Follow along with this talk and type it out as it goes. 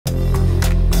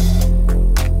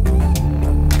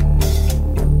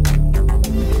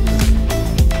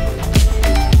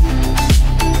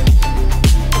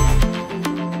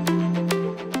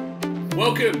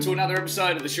to another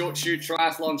episode of the SLT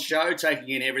Triathlon Show, taking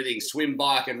in everything swim,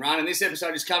 bike and run. And this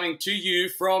episode is coming to you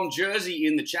from Jersey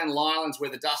in the Channel Islands, where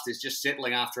the dust is just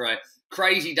settling after a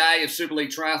crazy day of Super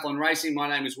League Triathlon racing. My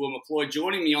name is McCloy.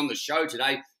 Joining me on the show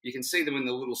today, you can see them in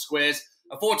the little squares,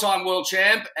 a four-time world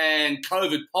champ and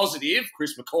COVID positive,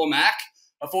 Chris McCormack,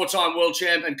 a four-time world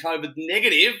champ and COVID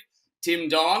negative, Tim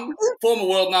Don, former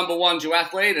world #1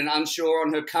 duathlete and unsure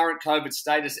on her current COVID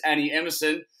status, Annie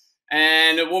Emmerson,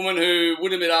 and a woman who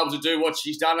wouldn't have been able to do what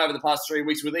she's done over the past 3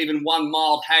 weeks with even one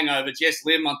mild hangover. Jess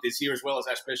Learmonth is here as well as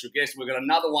our special guest. We've got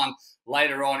another one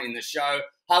later on in the show.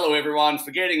 Hello, everyone.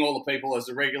 Forgetting all the people as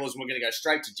the regulars, we're going to go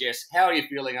straight to Jess. How are you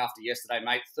feeling after yesterday,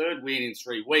 mate? Third win in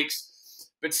 3 weeks,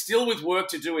 but still with work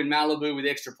to do in Malibu with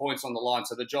extra points on the line,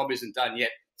 so the job isn't done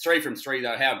yet. 3 from 3,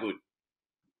 though. How good?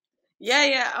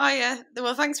 Yeah.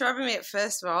 Well, thanks for having me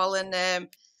first of all. And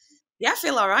I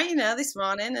feel all right, this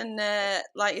morning. And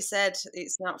like you said,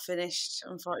 it's not finished,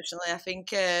 unfortunately. I think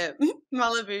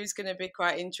Malibu is going to be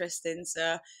quite interesting.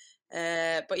 So,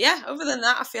 but yeah, other than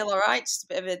that, I feel all right. Just a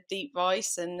bit of a deep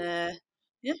voice and I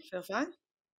feel fine.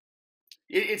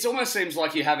 It almost seems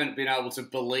like you haven't been able to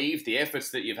believe the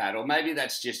efforts that you've had, or maybe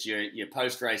that's just your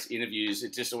post-race interviews.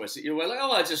 It just always, you're like,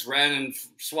 I just ran and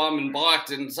swum and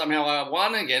biked and somehow I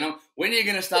won again. When are you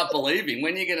going to start believing?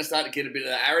 When are you going to start to get a bit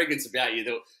of arrogance about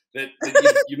you that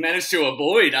you managed to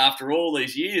avoid after all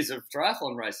these years of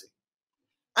triathlon racing?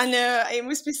 I know, it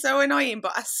must be so annoying,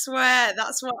 but I swear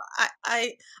that's what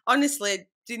I honestly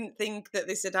didn't think that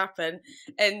this would happen.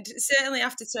 And certainly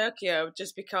after Tokyo,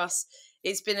 just because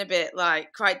it's been a bit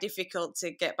quite difficult to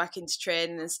get back into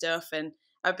training and stuff. And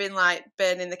I've been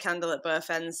burning the candle at both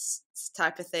ends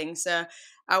type of thing. So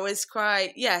I was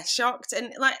quite, shocked.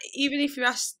 And even if you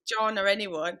ask John or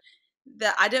anyone,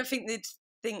 that I don't think they'd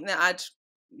think that I'd,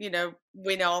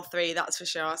 win all 3, that's for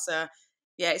sure. So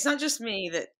yeah, it's not just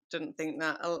me that doesn't think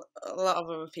that. A lot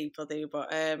of other people do.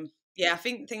 But I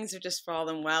think things have just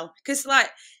fallen well. Because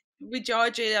with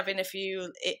Georgia having a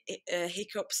few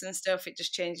hiccups and stuff, it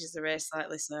just changes the race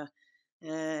slightly. So,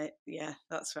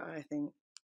 that's what I think.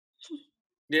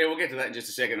 Yeah, we'll get to that in just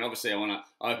a second. Obviously, I want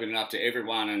to open it up to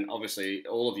everyone, and obviously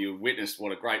all of you have witnessed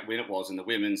what a great win it was in the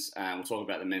women's. We'll talk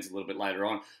about the men's a little bit later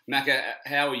on. Macca,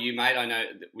 how are you, mate? I know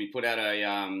that we put out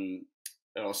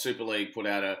Super League put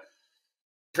out a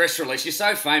press release. You're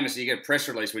so famous, you get a press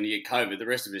release when you get COVID. The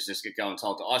rest of us just get going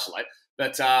told to isolate.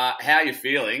 But how are you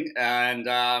feeling? And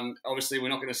obviously we're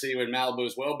not going to see you in Malibu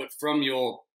as well, but from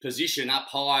your position up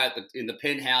high in the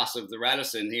penthouse of the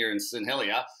Radisson here in St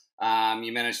Helier,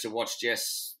 you managed to watch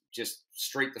Jess just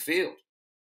streak the field.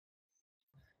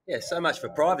 Yeah, so much for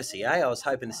privacy, eh? I was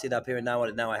hoping to sit up here and no one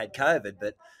would know I had COVID,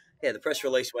 but yeah, the press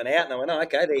release went out and I went, oh,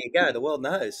 okay, there you go. The world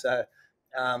knows. So,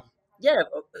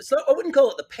 so I wouldn't call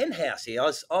it the penthouse here. I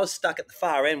was stuck at the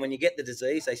far end. When you get the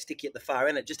disease, they stick you at the far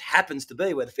end. It just happens to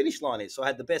be where the finish line is. So I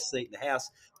had the best seat in the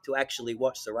house to actually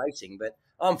watch the racing. But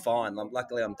I'm fine.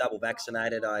 Luckily, I'm double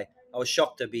vaccinated. I was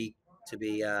shocked to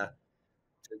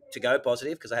go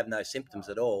positive because I have no symptoms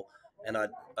at all, and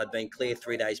I'd been clear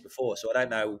 3 days before. So I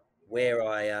don't know where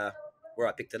I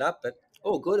picked it up, but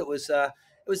all good. It was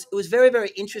very, very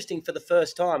interesting for the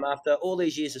first time after all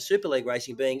these years of Super League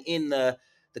racing, being in the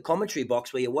commentary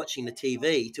box where you're watching the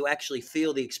TV, to actually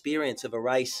feel the experience of a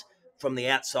race from the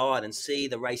outside and see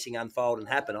the racing unfold and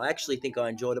happen. I actually think I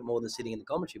enjoyed it more than sitting in the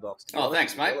commentary box. Oh,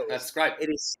 thanks, mate. That's great. It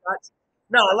is such...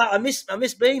 No, I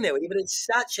miss being there with you, but it's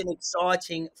such an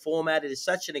exciting format. It is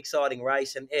such an exciting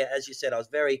race. And yeah, as you said, I was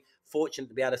very fortunate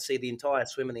to be able to see the entire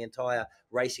swim and the entire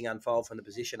racing unfold from the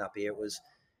position up here. It was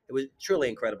truly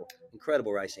incredible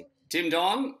racing. Tim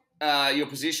Don, your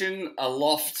position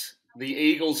aloft, the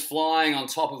Eagles flying on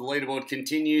top of the leaderboard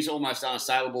continues, almost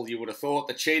unassailable, you would have thought.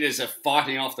 The Cheetahs are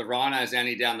fighting off the Rhinos,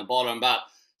 Annie, down the bottom. But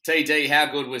TD, how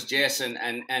good was Jess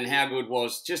and how good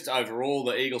was just overall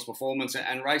the Eagles' performance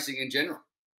and racing in general?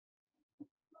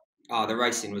 Oh, the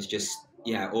racing was just,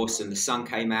 awesome. The sun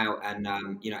came out and,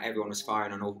 everyone was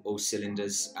firing on all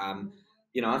cylinders.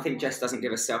 I think Jess doesn't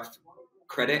give herself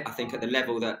credit. I think at the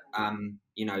level that,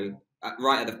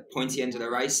 right at the pointy end of the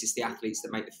race, it's the athletes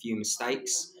that make the few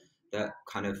mistakes that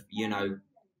kind of,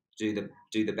 do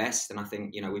the best. And I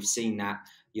think, we've seen that,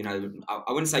 I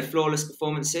wouldn't say flawless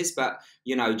performances, but,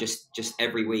 just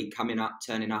every week coming up,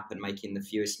 turning up and making the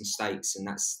fewest mistakes. And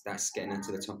that's getting her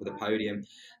to the top of the podium.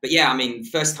 But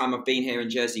first time I've been here in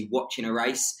Jersey watching a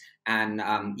race, and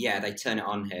they turn it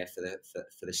on here for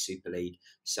the Super League.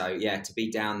 So to be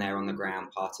down there on the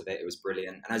ground, part of it was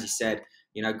brilliant. And as you said,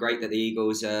 great that the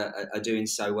Eagles are doing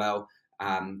so well.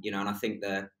 And I think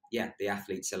the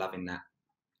athletes are loving that.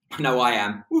 I know I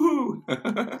am.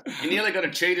 Woohoo! You nearly got a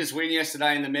cheaters win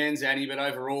yesterday in the men's, Annie, but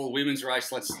overall, the women's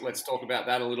race, let's talk about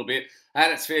that a little bit.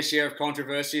 Had its fair share of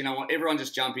controversy, and I want everyone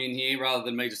just jump in here rather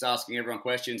than me just asking everyone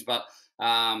questions, but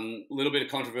a little bit of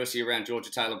controversy around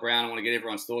Georgia Taylor-Brown. I want to get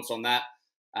everyone's thoughts on that.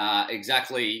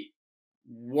 Exactly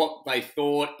what they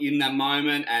thought in the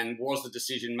moment, and was the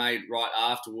decision made right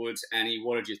afterwards? Annie,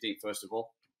 what did you think, first of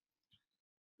all?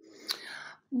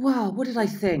 Wow, what did I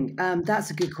think? That's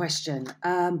a good question.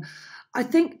 I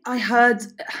think I heard,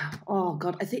 oh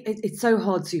God, I think it's so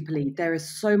hard, Super League. There is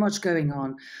so much going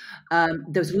on.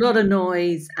 There was a lot of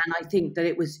noise, and I think that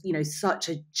it was, such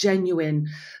a genuine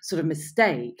sort of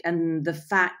mistake. And the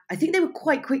fact, I think they were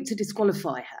quite quick to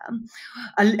disqualify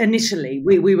her. Initially,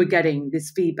 we were getting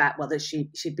this feedback, well, that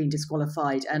she'd been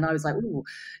disqualified. And I was like, oh,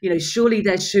 surely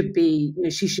there should be,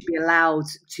 she should be allowed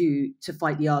to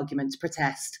fight the argument, to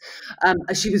protest.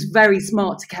 She was very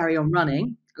smart to carry on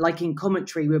running. Like in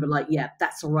commentary, we were like, yeah,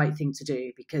 that's the right thing to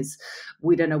do because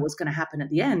we don't know what's going to happen at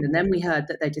the end. And then we heard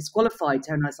that they disqualified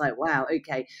her. And I was like, wow,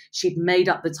 okay. She'd made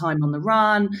up the time on the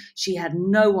run. She had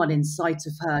no one in sight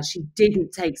of her. She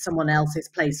didn't take someone else's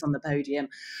place on the podium.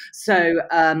 So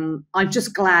I'm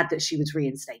just glad that she was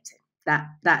reinstated.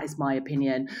 That is my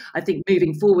opinion. I think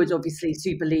moving forward, obviously,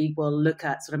 Super League will look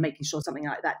at sort of making sure something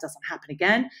like that doesn't happen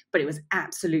again. But it was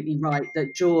absolutely right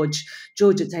that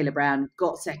Georgia Taylor-Brown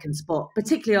got second spot,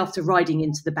 particularly after riding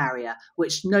into the barrier,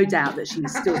 which no doubt that she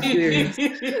was still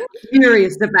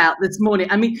furious about this morning.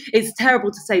 I mean, it's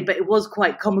terrible to say, but it was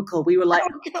quite comical. We were like,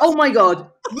 oh my God,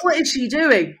 what is she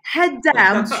doing? Head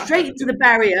down, straight into the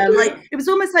barrier. Like, it was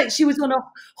almost like she was on a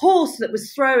horse that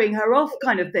was throwing her off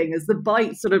kind of thing as the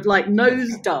bite sort of like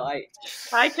nosedive.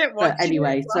 I kept watching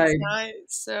anyway, last night.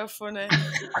 It's so funny.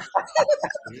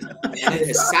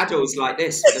 The saddles like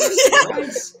this.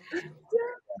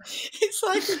 It's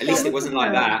like at least it wasn't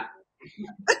like that.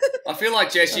 I feel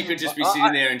like, Jess, you could just be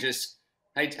sitting there and just,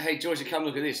 hey, Georgia, come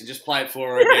look at this, and just play it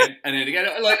for her again, and then again,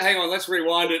 like, hang on, let's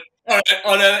rewind it.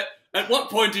 All right, at what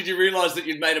point did you realise that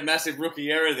you'd made a massive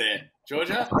rookie error there,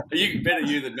 Georgia? Better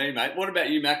you than me, mate. What about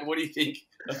you, Macca? What do you think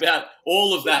about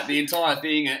all of that, the entire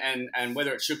thing, and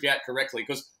whether it shook out correctly?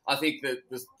 Because I think that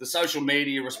the social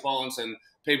media response and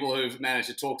people who've managed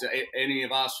to talk to any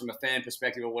of us from a fan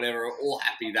perspective or whatever are all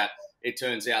happy that it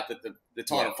turns out that the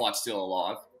title fight's still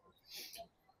alive.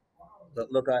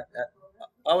 Look,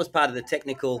 I was part of the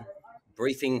technical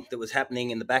briefing that was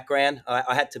happening in the background.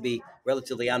 I had to be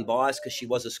relatively unbiased because she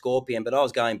was a Scorpion, but I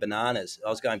was going bananas. I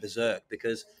was going berserk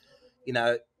because,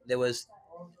 there was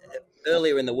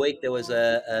earlier in the week there was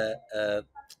a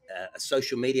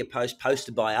social media post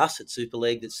posted by us at Super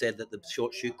League that said that the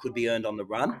short chute could be earned on the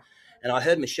run, and I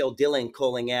heard Michelle Dillon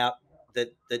calling out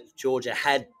that Georgia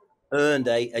had earned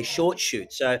a short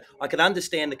chute. So I could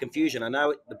understand the confusion. I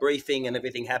know the briefing and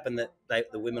everything happened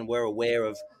that the women were aware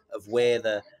of where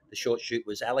the short chute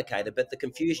was allocated, but the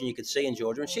confusion you could see in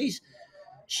Georgia, and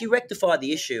she rectified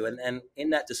the issue. And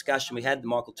in that discussion, we had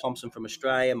Michael Thompson from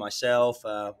Australia, myself,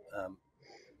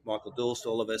 Michael Dulst,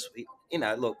 all of us.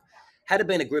 Look, had it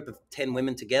been a group of 10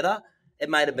 women together, it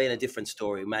may have been a different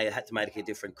story. We may have had to make a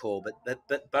different call.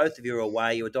 But both of you were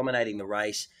away. You were dominating the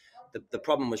race. The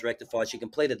problem was rectified. She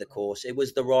completed the course. It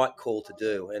was the right call to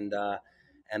do.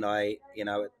 And I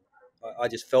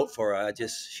just felt for her.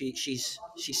 She's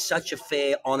such a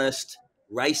fair, honest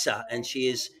racer, and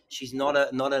she's not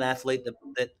an athlete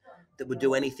that would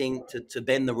do anything to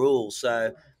bend the rules.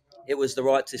 So it was the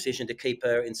right decision to keep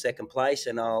her in second place,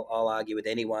 and I'll argue with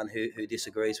anyone who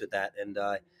disagrees with that. And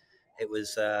it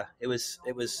was a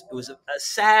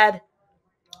sad,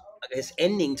 I guess,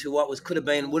 ending to what would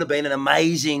have been an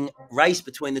amazing race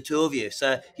between the two of you.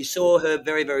 So you saw her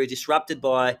very, very disrupted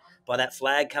by that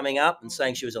flag coming up and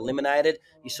saying she was eliminated.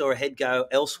 You saw her head go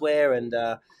elsewhere, and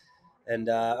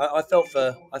I felt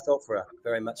for her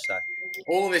very much so.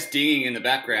 All of this dinging in the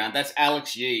background, that's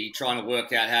Alex Yee trying to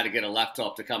work out how to get a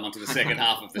laptop to come onto the second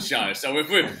half of the show. So we've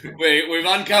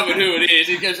uncovered who it is.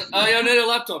 He goes, I need a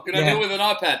laptop. Can I do it with an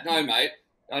iPad? No, mate.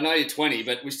 I know you're 20,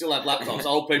 but we still have laptops.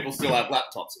 Old people still have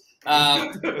laptops.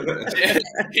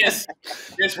 Yes,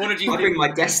 what did you think? I bring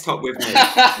my desktop with me.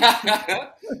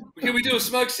 Can we do a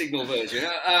smoke signal version?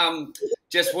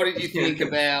 Jess, what did you think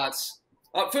about...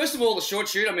 first of all, the short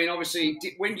chute. I mean, obviously,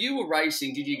 when you were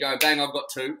racing, did you go, bang, I've got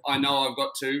two. I know I've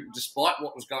got two, despite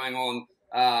what was going on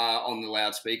the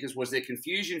loudspeakers? Was there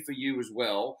confusion for you as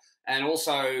well? And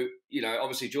also,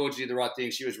 obviously, Georgia did the right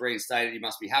thing. She was reinstated. You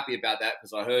must be happy about that,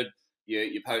 because I heard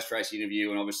your post-race interview,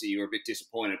 and obviously you were a bit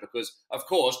disappointed because, of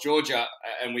course, Georgia,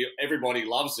 and everybody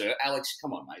loves her. Alex,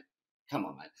 come on, mate.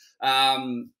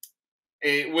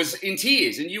 it was in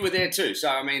tears, and you were there too. So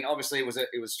I mean, obviously it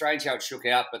was strange how it shook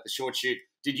out, but the short shoot.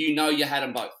 Did you know you had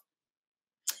them both?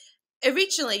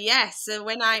 Originally, yes. So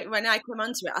when I came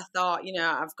onto it, I thought,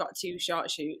 I've got 2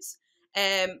 short shoots.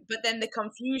 But then the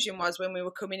confusion was when we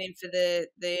were coming in for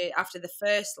the after the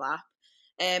first lap.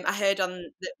 I heard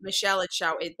on that Michelle had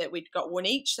shouted that we'd got 1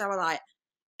 each. So I was like,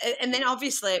 and then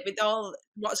obviously with all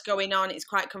what's going on, it's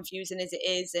quite confusing as it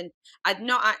is. And I'd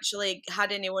not actually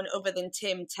had anyone other than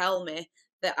Tim tell me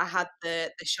that I had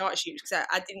the short shoots, because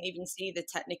I didn't even see the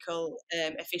technical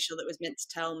official that was meant to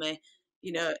tell me,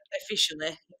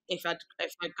 officially if I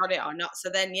got it or not.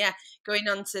 So then, going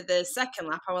on to the second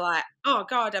lap, I was like, oh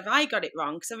God, have I got it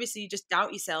wrong? Because obviously you just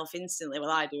doubt yourself instantly.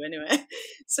 Well, I do anyway.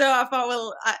 So I thought,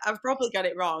 well, I've probably got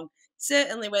it wrong.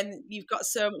 Certainly when you've got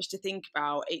so much to think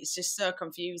about, it's just so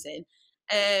confusing.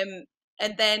 And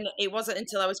then it wasn't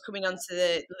until I was coming on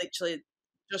to literally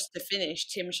just to finish,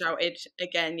 Tim shouted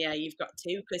again, yeah, you've got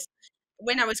 2. Because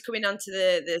when I was coming on to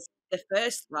the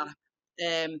first lap,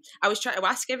 I was trying to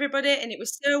ask everybody, and it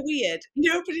was so weird.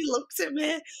 Nobody looked at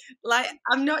me. Like,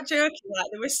 I'm not joking. Like,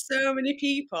 there were so many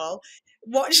people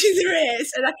watching the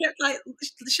race, and I kept like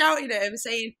shouting at them,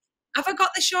 saying, "Have I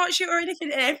got the short shoot or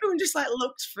anything?" And everyone just like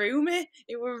looked through me.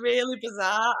 It was really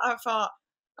bizarre. I thought,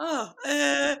 oh,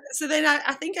 so then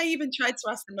I think I even tried to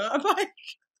ask the motorbike.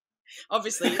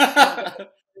 Obviously.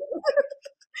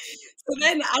 So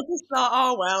then I just thought,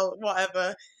 oh well,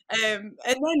 whatever. And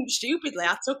then stupidly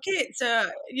I took it. So,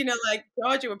 like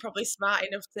Georgia were probably smart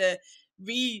enough to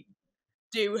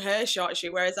redo her short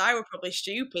shoot, whereas I were probably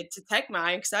stupid to take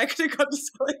mine because I could have got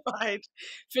disqualified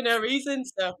for no reason.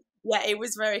 So yeah, it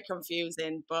was very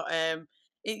confusing. But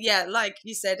like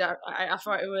you said, I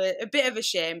thought it was a bit of a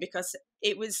shame because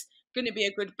it was going to be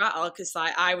a good battle, because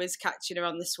like I was catching her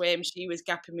on the swim, she was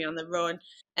gapping me on the run,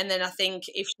 and then I think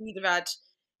if she'd have had,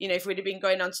 if we'd have been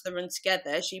going on to the run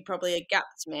together, she probably had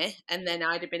gapped me, and then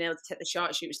I'd have been able to take the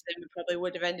short shoot, so then we probably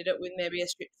would have ended up with maybe a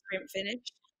sprint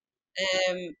finish.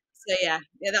 So yeah,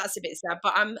 that's a bit sad,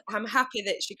 but I'm happy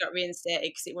that she got reinstated,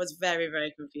 because it was very,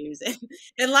 very confusing.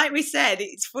 And like we said,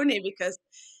 it's funny because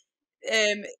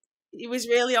it was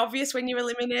really obvious when you're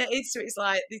eliminated. So it's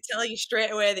like they tell you straight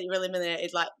away that you're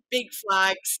eliminated, like big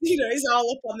flags, it's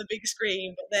all up on the big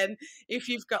screen. But then if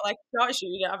you've got like a short shoot,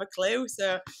 you don't have a clue.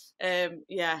 So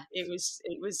it was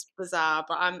bizarre.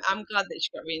 But I'm glad that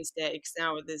she got reinstated, because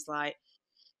now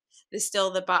there's still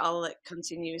the battle that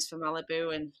continues for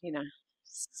Malibu, and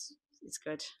it's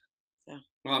good. So.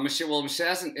 Well, Michelle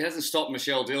it hasn't stopped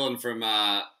Michelle Dillon from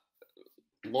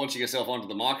launching herself onto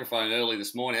the microphone early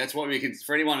this morning. That's what we can,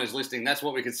 for anyone who's listening, that's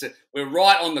what we can see. We're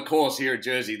right on the course here at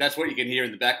Jersey. That's what you can hear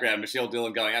in the background. Michelle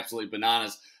Dillon going absolutely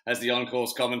bananas as the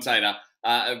on-course commentator,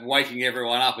 waking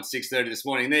everyone up at 6:30 this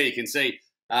morning. And there you can see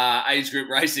age group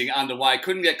racing underway.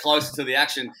 Couldn't get closer to the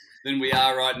action than we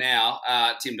are right now.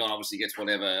 Tim Don obviously gets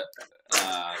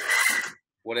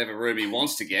whatever room he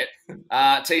wants to get.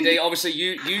 TD, obviously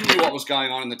you knew what was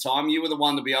going on in the time. You were the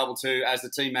one to be able to, as the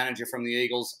team manager from the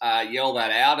Eagles, yell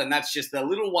that out. And that's just the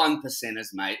little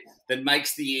 1%ers, mate, that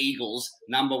makes the Eagles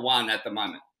number 1 at the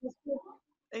moment.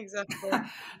 Exactly.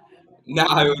 No.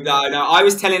 I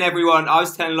was telling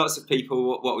lots of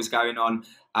people what was going on.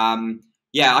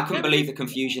 I couldn't believe the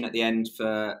confusion at the end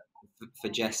for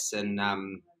Jess and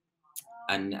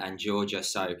Georgia.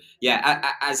 So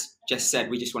as Jess said,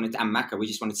 we just wanted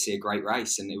to see a great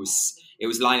race, and it was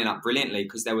lining up brilliantly,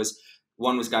 because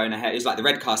one was going ahead. It was like the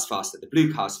red car's faster, the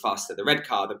blue car's faster, the red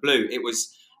car, the blue. It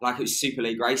was like it was Super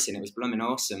League racing. It was blooming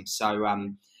awesome. So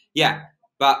hopefully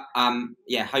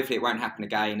it won't happen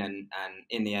again. And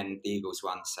in the end, the Eagles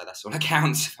won, so that's all that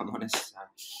counts, if I'm honest. So,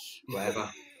 whatever.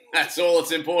 That's all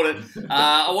that's important.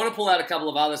 I want to pull out a couple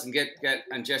of others and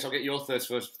and Jess, I'll get your thoughts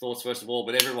first of all,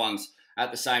 but everyone's at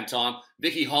the same time.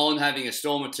 Vicky Holland having a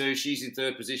storm or two. She's in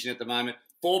 3rd position at the moment.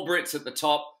 4 Brits at the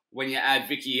top when you add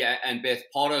Vicky and Beth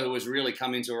Potter, who has really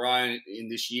come into her own in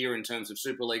this year in terms of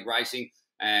Super League racing.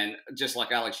 And just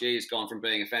like Alex Yee has gone from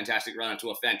being a fantastic runner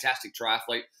to a fantastic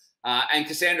triathlete. And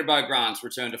Cassandra Beaugrand's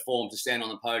returned to form to stand on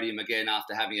the podium again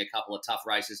after having a couple of tough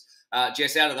races.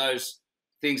 Jess, out of those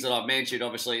things that I've mentioned,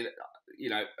 obviously,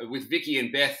 with Vicky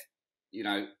and Beth,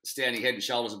 standing head and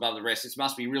shoulders above the rest, it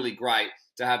must be really great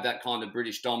to have that kind of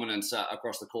British dominance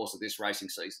across the course of this racing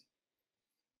season.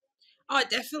 Oh,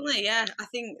 definitely, yeah. I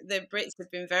think the Brits have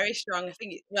been very strong. I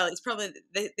think, it's probably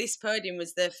this podium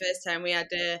was the first time we had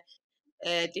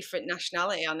a different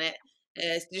nationality on it.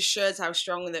 It just shows how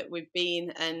strong that we've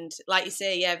been. And like you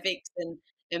say, Vix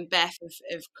and Beth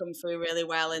have come through really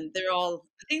well. And they're all,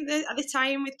 I think, are they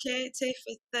tying with Katie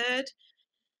for 3rd?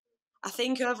 I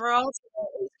think overall, so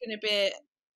it's going to be,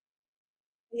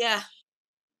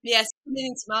 Yes, coming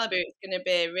into Malibu, it's going to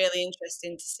be really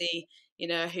interesting to see, you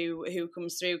know, who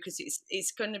comes through, because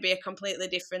it's going to be a completely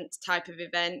different type of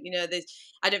event. You know,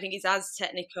 I don't think it's as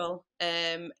technical,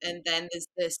 and then there's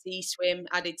the sea swim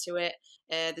added to it.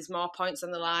 There's more points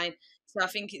on the line, so I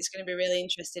think it's going to be really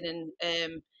interesting.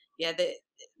 And yeah,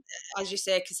 as you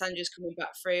say, Cassandra's coming back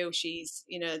through. She's,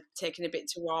 you know, taking a bit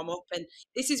to warm up, and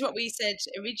this is what we said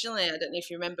originally. I don't know if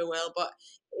you remember, Will, but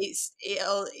it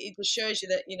just shows you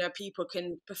that, you know, people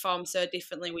can perform so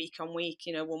differently week on week.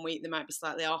 You know, one week they might be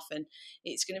slightly off, and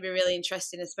it's going to be really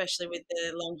interesting, especially with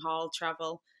the long haul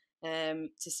travel, to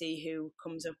see who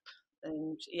comes up.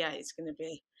 And yeah, it's going to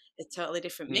be a totally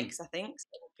different mix, I think. So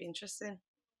it'll be interesting.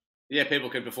 Yeah, people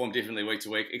can perform differently week to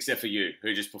week, except for you,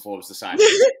 who just performs the same.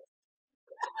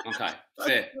 Okay,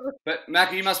 fair. But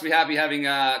Macca, you must be happy having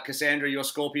Cassandra, your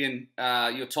Scorpion,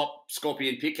 your top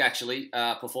Scorpion pick, actually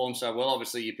perform so well.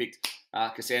 Obviously, you picked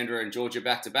Cassandra and Georgia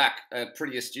back to back.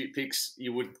 Pretty astute picks,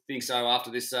 you would think so, after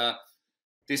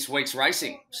this week's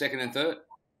racing, second and third.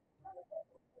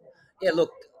 Yeah,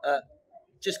 look,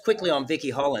 just quickly on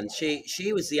Vicky Holland,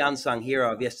 she was the unsung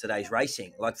hero of yesterday's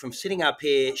racing. Like, from sitting up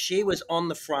here, she was on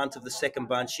the front of the second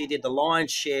bunch. She did the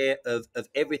lion's share of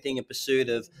everything in pursuit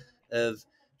of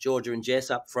Georgia and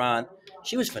Jess up front.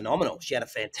 She was phenomenal. She had a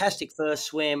fantastic first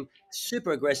swim,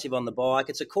 super aggressive on the bike.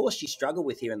 It's a course she struggled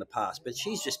with here in the past, but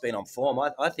she's just been on form.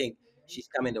 I think she's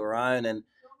come into her own, and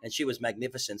she was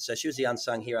magnificent. So she was the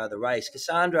unsung hero of the race.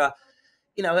 Cassandra,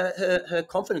 you know, her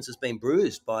confidence has been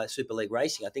bruised by Super League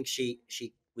racing. I think she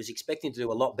was expecting to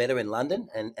do a lot better in London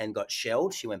and got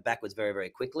shelled. She went backwards very,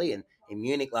 very quickly. And in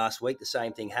Munich last week, the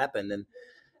same thing happened.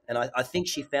 And I think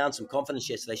she found some confidence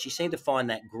yesterday. She seemed to find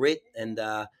that grit, and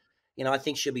you know, I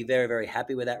think she'll be very, very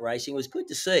happy with that racing. It was good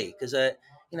to see, because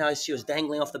you know, she was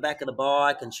dangling off the back of the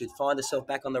bike, and she'd find herself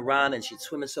back on the run, and she'd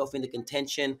swim herself into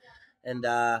contention. And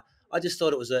I just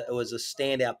thought it was a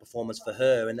standout performance for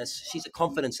her. And she's a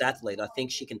confidence athlete. I think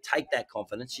she can take that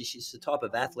confidence. She's the type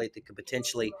of athlete that could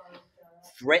potentially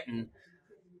threaten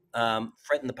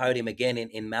the podium again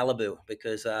in Malibu,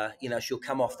 because you know, she'll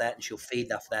come off that and she'll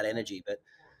feed off that energy. But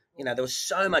you know, there was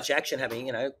so much action happening,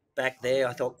 you know, back there.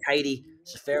 I thought Katie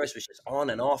Safaris was just on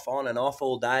and off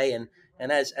all day. And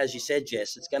as you said,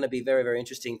 Jess, it's going to be very, very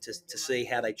interesting to see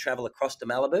how they travel across to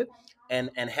Malibu,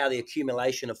 and how the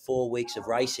accumulation of 4 weeks of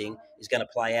racing is going to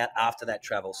play out after that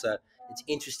travel. So it's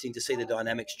interesting to see the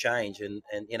dynamics change. And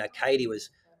you know, Katie was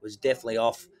definitely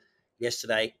off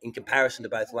yesterday in comparison to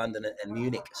both London and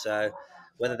Munich. So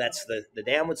whether that's the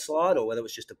downward slide or whether it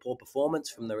was just a poor performance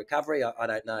from the recovery, I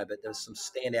don't know. But there was some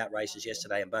standout races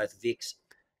yesterday, and both Vix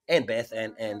and Beth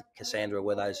and Cassandra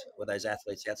were those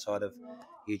athletes outside of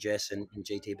you, Jess, and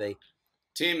GTB.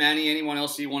 Tim, Annie, anyone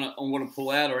else you want to pull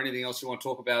out, or anything else you want to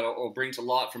talk about or bring to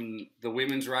light from the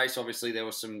women's race? Obviously, there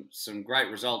were some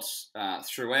great results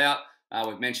throughout.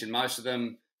 We've mentioned most of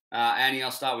them. Annie,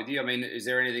 I'll start with you. I mean, is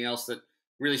there anything else that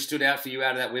really stood out for you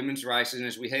out of that women's race? And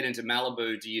as we head into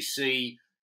Malibu, do you see,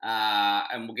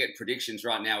 and we'll get predictions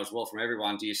right now as well from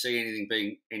everyone, do you see anything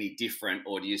being any different,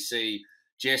 or do you see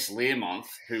Jess Learmonth,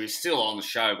 who is still on the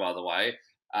show, by the way,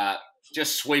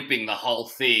 just sweeping the whole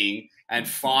thing and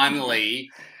finally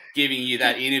giving you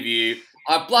that interview?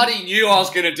 I bloody knew I was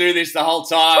going to do this the whole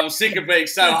time. I'm sick of being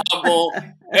so humble.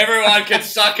 Everyone can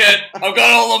suck it. I've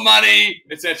got all the money,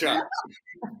 etc.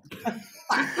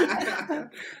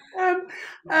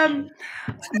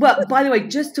 Well, by the way,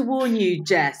 just to warn you,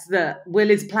 Jess, that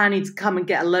Will is planning to come and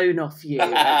get a loan off you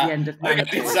at the end of May. I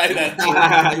did say that.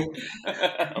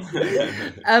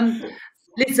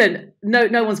 Listen,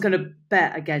 no one's going to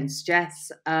bet against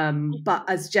Jess. But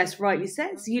as Jess rightly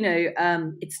says, you know,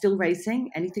 it's still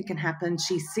racing. Anything can happen.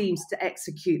 She seems to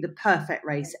execute the perfect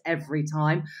race every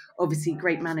time. Obviously,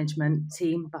 great management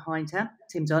team behind her.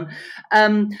 Tim's on.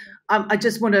 I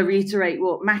just want to reiterate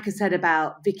what Macca said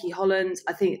about Vicky Holland.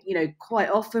 I think, you know, quite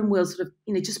often we'll sort of,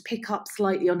 you know, just pick up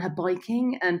slightly on her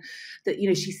biking, and that, you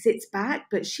know, she sits back,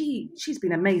 but she's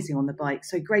been amazing on the bike.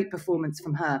 So great performance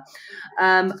from her.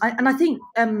 And I think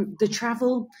the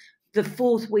travel, the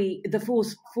fourth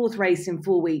race in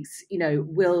 4 weeks, you know,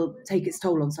 will take its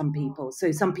toll on some people.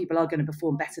 So some people are going to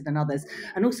perform better than others.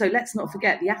 And also, let's not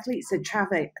forget, the athletes are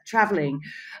traveling,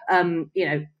 you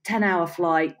know, 10-hour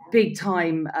flight, big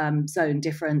time zone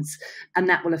difference, and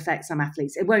that will affect some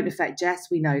athletes. It won't affect Jess,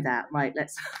 we know that, right?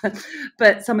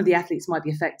 But some of the athletes might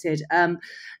be affected.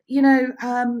 You know,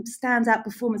 standout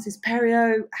performances.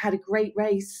 Perio had a great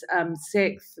race,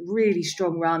 6th, really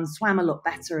strong run, swam a lot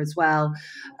better as well.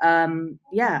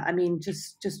 Yeah, I mean,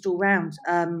 just all round,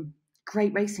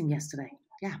 great racing yesterday.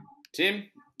 Yeah. Tim,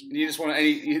 you just want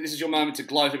to? This is your moment to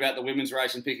gloat about the women's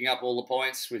race and picking up all the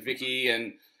points with Vicky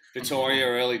and Victoria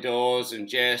early doors and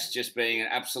Jess just being an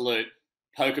absolute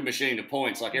poker machine of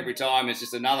points. Like every time it's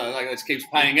just another, like it just keeps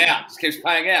paying out. Just keeps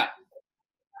paying out.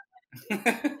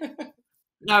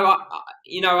 No,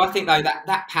 I think though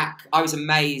that pack, I was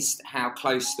amazed how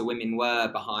close the women were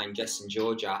behind Jess and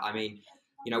Georgia. I mean,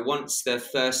 once the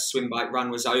first swim bike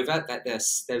run was over, that there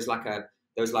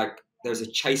was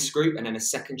a chase group and then a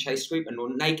second chase group, and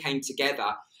when they came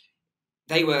together,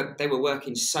 they were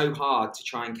working so hard to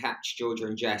try and catch Georgia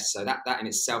and Jess. So that in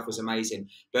itself was amazing.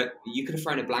 But you could have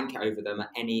thrown a blanket over them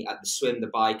at the swim, the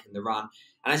bike, and the run.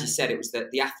 And as you said, it was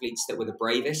the athletes that were the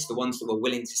bravest, the ones that were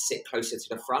willing to sit closer to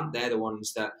the front. They're the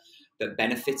ones that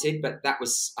benefited. But that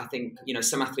was, I think,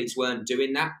 some athletes weren't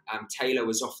doing that. Taylor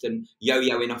was often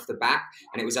yo-yoing off the back,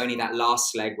 and it was only that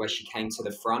last leg where she came to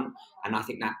the front. And I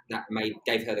think that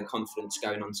gave her the confidence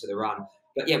going on to the run.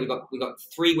 But yeah, we got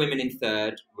 3 women in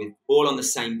third, with all on the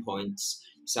same points.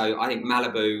 So I think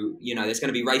Malibu, there's going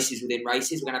to be races within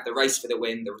races. We're going to have the race for the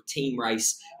win, the team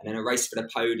race, and then a race for the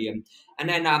podium. And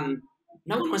then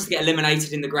no one wants to get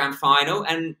eliminated in the grand final.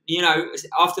 And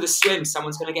after the swim,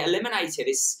 someone's going to get eliminated.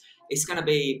 It's going to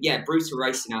be brutal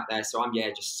racing out there. So I'm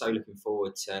just so looking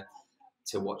forward to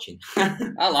watching.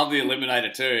 I love the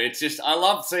eliminator too. It's just I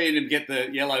love seeing him get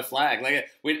the yellow flag. Like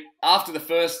after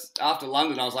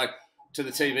London, I was like, to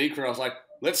the TV crew, I was like,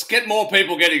 let's get more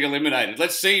people getting eliminated.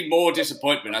 Let's see more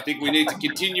disappointment. I think we need to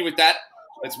continue with that.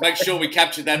 Let's make sure we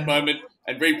capture that moment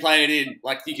and replay it in.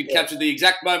 Like you can capture the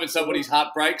exact moment somebody's heart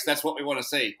breaks. That's what we want to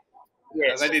see.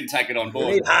 Yes. They didn't take it on board.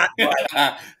 We need heart.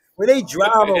 We need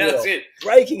drama. That's it.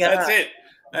 Breaking heart.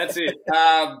 That's it.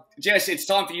 Jess, it's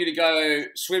time for you to go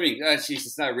swimming. Oh, geez,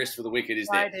 there's no rest for the wicked, is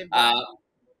there?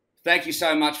 Thank you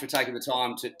so much for taking the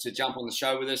time to jump on the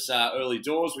show with us early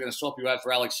doors. We're going to swap you out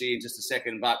for Alex here in just a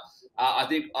second, but I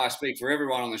think I speak for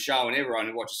everyone on the show and everyone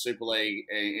who watches Super League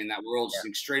in that world. Just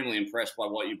extremely impressed by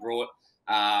what you brought,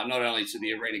 not only to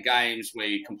the Arena Games, where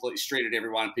you completely streeted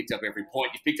everyone and picked up every point.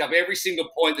 You've picked up every single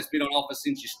point that's been on offer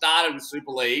since you started with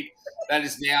Super League. That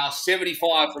is now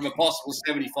 75 from a possible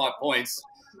 75 points.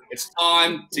 It's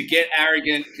time to get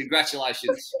arrogant.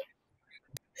 Congratulations.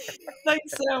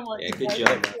 Thanks so much. Yeah, good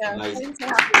job. Yeah, amazing. thanks for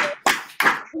having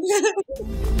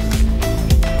me.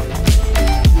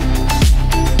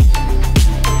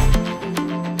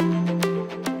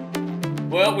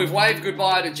 Well, we've waved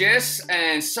goodbye to Jess,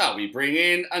 and so we bring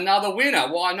in another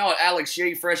winner. Why not? Alex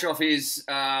Yee, fresh off his,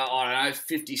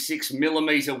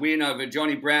 56mm win over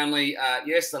Johnny Brownlee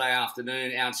yesterday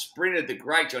afternoon, out-sprinted the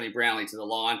great Johnny Brownlee to the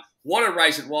line. What a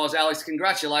race it was, Alex.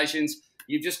 Congratulations.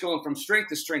 You've just gone from strength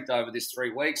to strength over this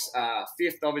 3 weeks.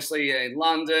 5th, obviously, in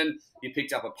London. You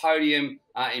picked up a podium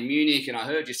in Munich, and I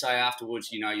heard you say afterwards,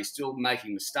 you're still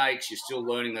making mistakes. You're still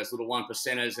learning those little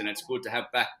 1%ers, and it's good to have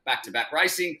back-to-back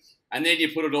racing. And then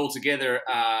you put it all together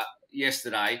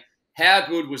yesterday. How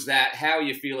good was that? How are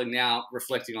you feeling now,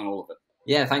 reflecting on all of it?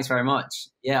 Yeah, thanks very much.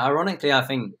 Yeah, ironically, I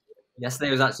think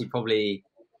yesterday was actually probably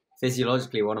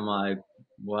physiologically one of my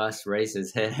worst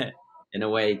races here in a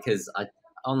way, because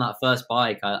on that first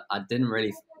bike, I didn't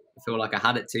really feel like I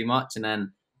had it too much. And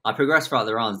then I progressed throughout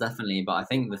the runs, definitely. But I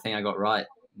think the thing I got right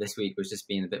this week was just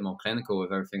being a bit more clinical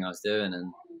with everything I was doing.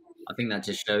 And I think that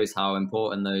just shows how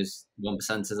important those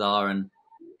 1%ers are. And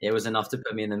it was enough to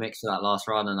put me in the mix for that last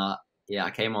run. And I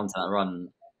came onto that run.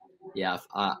 Yeah,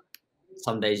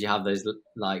 some days you have those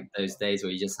days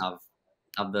where you just have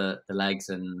the legs,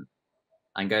 and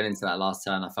going into that last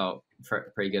turn, I felt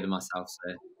pretty good in myself.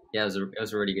 So yeah, it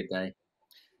was a really good day.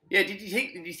 Yeah, did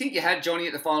you think you had Johnny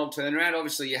at the final turnaround?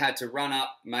 Obviously, you had to run up,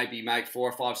 maybe make 4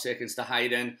 or 5 seconds to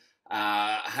Hayden.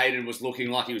 Hayden was looking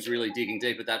like he was really digging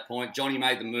deep at that point. Johnny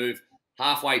made the move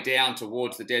halfway down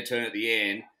towards the dead turn at the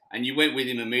end, and you went with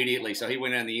him immediately. So he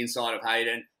went around the inside of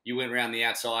Hayden, you went around the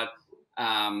outside.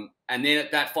 And then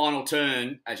at that final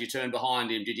turn, as you turned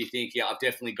behind him, did you think, yeah, I've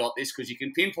definitely got this? Because you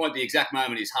can pinpoint the exact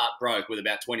moment his heart broke with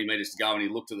about 20 metres to go, and he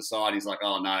looked to the side, and he's like,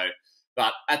 oh, no.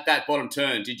 But at that bottom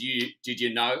turn, did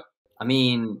you know? I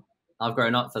mean, I've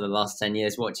grown up for the last 10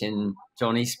 years watching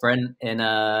Johnny sprint in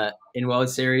World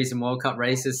Series and World Cup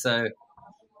races, so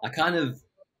I kind of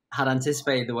had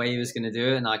anticipated the way he was going to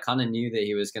do it, and I kind of knew that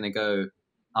he was going to go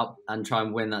up and try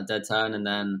and win that dead turn, and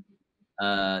then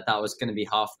that was going to be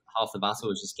half the battle,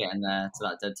 was just getting there to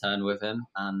that dead turn with him.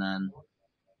 And then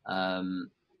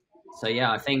so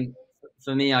yeah, I think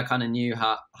for me, I kind of knew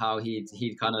how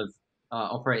he'd kind of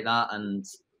operate that, and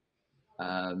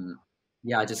I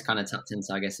just kind of tapped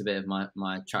into, I guess, a bit of my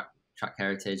track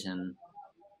heritage, and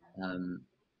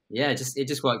it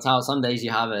just worked out. Some days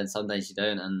you have it, and some days you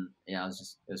don't, and yeah, it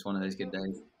was one of those good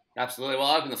days. Absolutely. Well,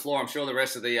 I'll open the floor. I'm sure the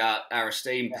rest of the our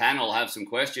esteemed panel have some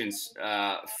questions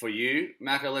for you.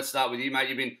 Macca, let's start with you, mate.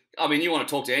 You want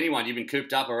to talk to anyone. You've been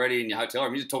cooped up already in your hotel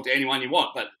room. You can talk to anyone you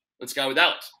want, but let's go with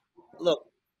Alex. Look,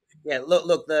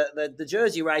 the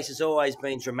Jersey race has always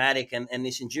been dramatic, and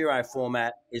this enduro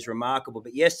format is remarkable.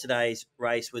 But yesterday's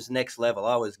race was next level.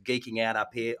 I was geeking out up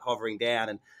here, hovering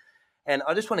down, and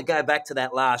I just want to go back to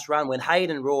that last run when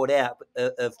Hayden roared out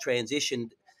of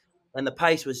transition, and the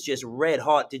pace was just red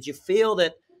hot. Did you feel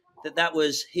that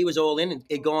he was all in and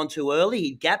had gone too early?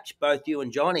 He gapped both you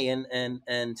and Johnny,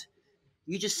 and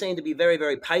you just seemed to be very,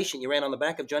 very patient. You ran on the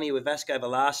back of Johnny with Vasco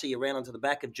Valasi. You ran onto the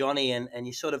back of Johnny, and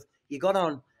you got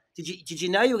on. Did you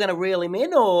know you were going to reel him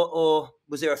in, or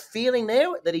was there a feeling there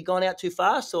that he'd gone out too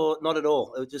fast, or not at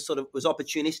all? It just sort of was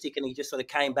opportunistic, and he just sort of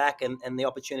came back, and the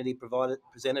opportunity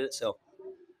presented itself.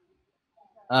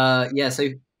 Yeah.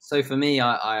 So for me,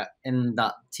 I in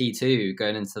that T2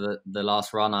 going into the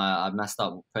last run, I messed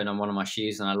up putting on one of my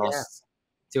shoes, and I lost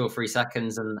 2 or 3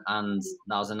 seconds, and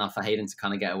that was enough for Hayden to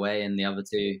kind of get away, and the other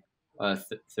two,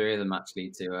 3 of them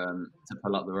actually, to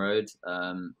pull up the road.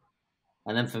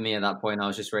 And then for me at that point, I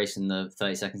was just racing the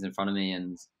 30 seconds in front of me.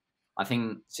 And I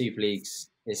think Super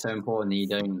Leagues is so important that you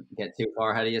don't get too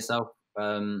far ahead of yourself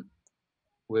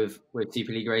with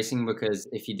Super League racing, because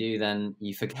if you do, then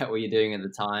you forget what you're doing at the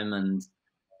time. And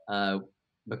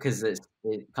because it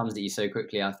comes at you so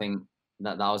quickly, I think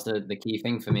that was the key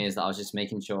thing for me, is that I was just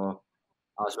making sure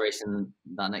I was racing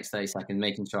that next 30 seconds,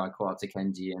 making sure I caught up to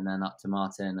Kenji and then up to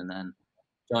Martin and then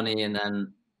Johnny, and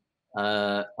then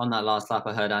on that last lap,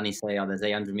 I heard Annie say, "Oh, there's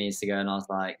 800 meters to go," and I was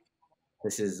like,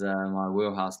 "This is my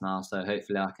wheelhouse now." So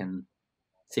hopefully, I can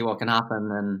see what can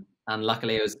happen. And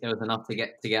luckily, it was enough to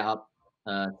get up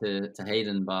to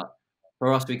Hayden. But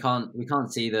for us, we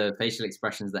can't see the facial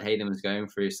expressions that Hayden was going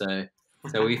through. So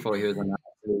we thought he was an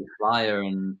absolute flyer.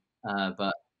 And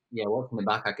but yeah, watching the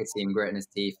back, I could see him gritting his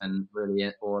teeth and really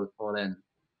all in.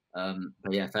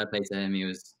 But yeah, fair play to him. He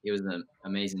was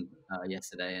amazing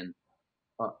yesterday, and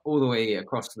all the way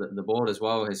across the board as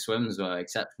well. His swims were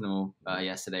exceptional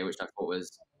yesterday, which I thought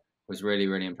was really,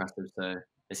 really impressive. So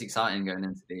it's exciting going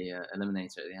into the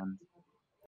eliminator at the end.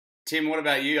 Tim, what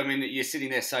about you? I mean, you're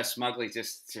sitting there so smugly,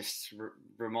 just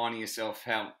reminding yourself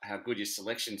how good your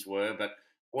selections were. But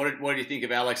what did you think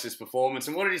of Alex's performance,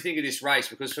 and what did you think of this race?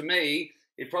 Because for me,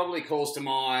 it probably calls to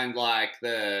mind like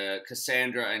the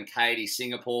Cassandra and Katie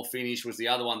Singapore finish was the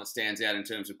other one that stands out in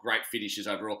terms of great finishes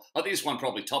overall. I think this one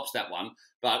probably tops that one,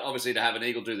 but obviously to have an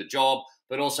Eagle do the job,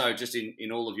 but also just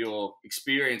in all of your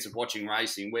experience of watching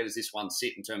racing, where does this one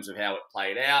sit in terms of how it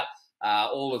played out?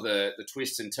 All of the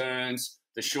twists and turns,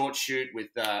 the short shoot with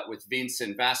Vince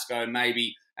and Vasco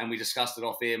maybe, and we discussed it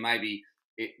off air, maybe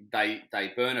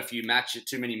they burn a few matches,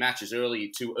 too many matches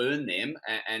early to earn them,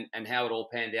 and how it all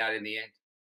panned out in the end.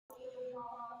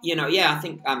 I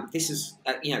think this is,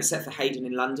 except for Hayden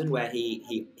in London, where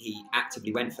he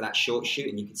actively went for that short shoot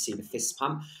and you could see the fist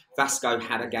pump. Vasco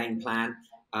had a game plan.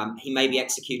 He maybe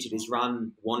executed his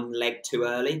run one leg too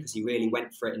early because he really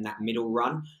went for it in that middle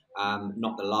run,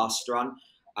 not the last run.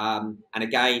 And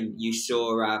again, you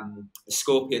saw the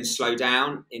Scorpion slow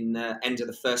down in the end of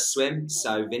the first swim,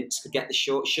 so Vince could get the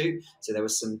short shoot. So there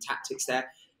was some tactics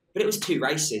there. But it was 2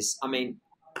 races. I mean,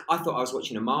 I thought I was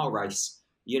watching a mile race.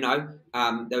 There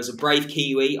was a brave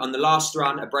Kiwi on the last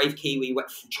run. A brave Kiwi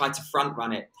tried to front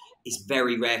run it. It's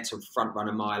very rare to front run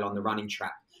a mile on the running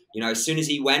track. As soon as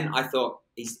he went, I thought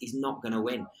he's not going to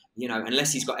win.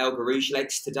 Unless he's got El Garouge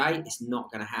legs today, it's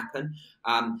not going to happen.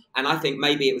 And I think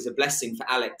maybe it was a blessing for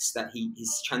Alex that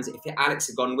his transit. If Alex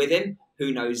had gone with him,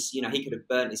 who knows? He could have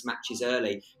burnt his matches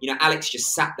early. Alex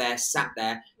just sat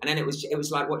there, and then it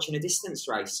was like watching a distance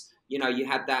race. You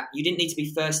had that. You didn't need to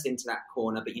be first into that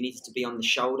corner, but you needed to be on the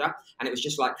shoulder, and it was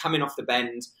just like coming off the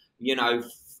bend.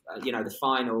 The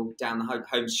final down the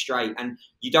home straight, and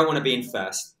you don't want to be in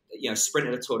first. Sprint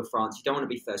at the Tour de France, you don't want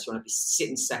to be first. You want to be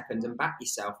sitting second and back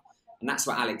yourself, and that's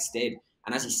what Alex did.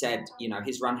 And as he said,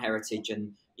 his run heritage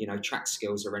and track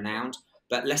skills are renowned.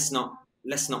 But let's not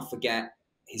forget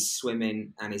his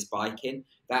swimming and his biking.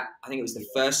 That I think it was the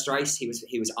first race he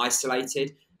was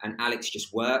isolated, and Alex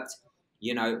just worked.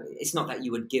 It's not that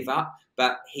you would give up,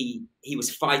 but he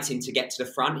was fighting to get to the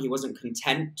front. He wasn't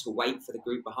content to wait for the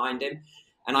group behind him.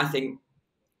 And I think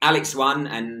Alex won,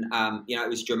 and it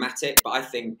was dramatic. But I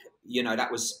think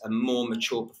that was a more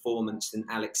mature performance than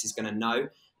Alex is going to know.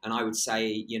 And I would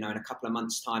say in a couple of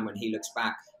months' time, when he looks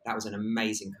back, that was an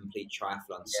amazing complete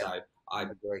triathlon. Yeah. So I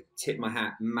tip my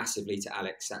hat massively to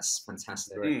Alex. That's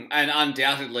fantastic. And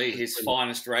undoubtedly his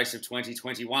finest race of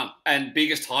 2021 and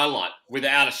biggest highlight,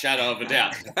 without a shadow of a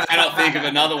doubt. Cannot think of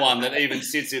another one that even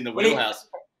sits in the wheelhouse.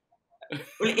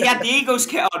 Well, he had the Eagles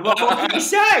kit on. What can you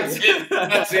say?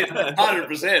 That's it.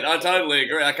 100%. I totally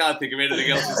agree. I can't think of anything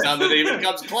else he's done that even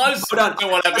comes close to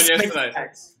what happened yesterday.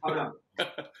 Hold on.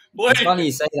 It's funny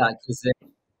you say that because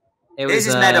it was Here's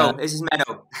his medal. Here's his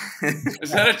medal.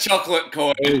 Is that a chocolate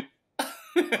coin?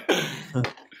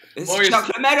 It's a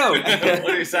chocolate medal.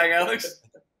 What are you saying, Alex?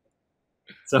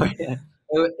 Sorry.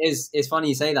 It's funny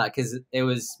you say that because it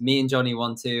was me and Johnny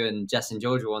 1-2 and Jess and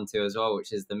Georgia 1-2 as well,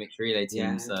 which is the mixed relay team.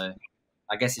 Yeah. So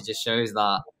I guess it just shows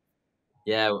that,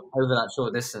 over that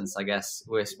short distance, I guess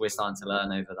we're starting to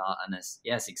learn over that, and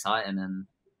it's exciting, and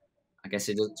I guess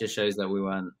it just shows that we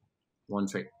weren't one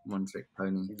trick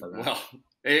pony. Well,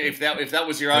 if that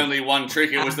was your only one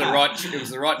trick, it was the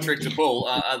right trick to pull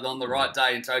on the right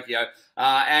day in Tokyo.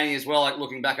 Annie, as well, like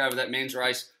looking back over that men's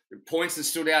race, points that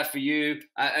stood out for you,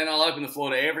 and I'll open the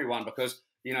floor to everyone because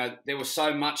there was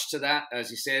so much to that,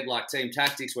 as you said, like team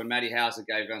tactics when Matty Hauser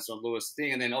gave Vincent Lewis the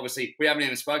thing, and then obviously we haven't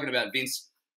even spoken about Vince.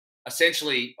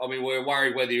 Essentially, I mean, we're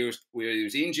worried whether he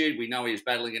was injured. We know he was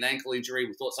battling an ankle injury.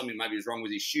 We thought something maybe was wrong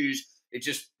with his shoes. It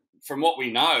just, from what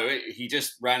we know, he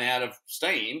just ran out of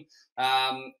steam.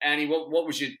 Annie, what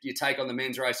was your take on the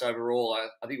men's race overall?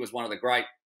 I think it was one of the great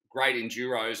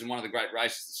enduros and one of the great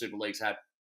races the Super League's had.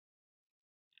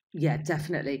 Yeah,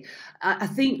 definitely. I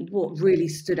think what really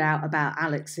stood out about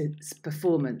Alex's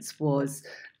performance was,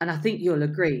 and I think you'll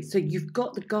agree, so you've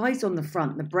got the guys on the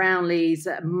front, the Brownlees,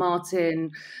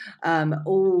 Martin,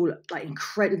 all like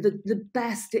incredible, the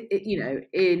best,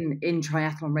 in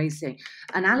triathlon racing.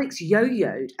 And Alex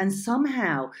yo-yoed, and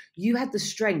somehow you had the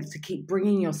strength to keep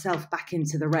bringing yourself back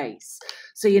into the race.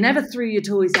 So you never threw your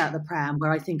toys out the pram,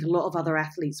 where I think a lot of other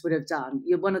athletes would have done.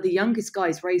 You're one of the youngest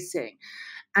guys racing.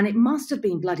 And it must have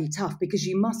been bloody tough because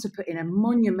you must have put in a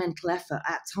monumental effort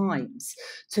at times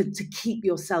to keep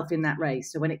yourself in that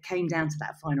race. So when it came down to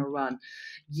that final run,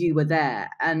 you were there.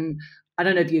 And I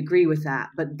don't know if you agree with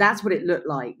that, but that's what it looked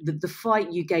like. The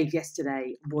fight you gave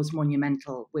yesterday was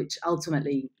monumental, which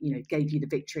ultimately, gave you the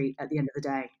victory at the end of the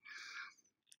day.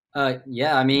 I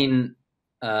mean,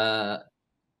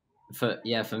 for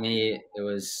me, it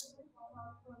was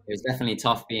definitely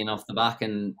tough being off the back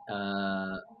and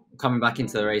coming back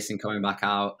into the race and coming back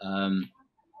out.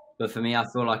 But for me, I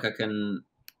feel like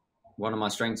one of my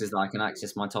strengths is that I can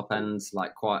access my top ends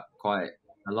like quite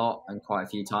a lot and quite a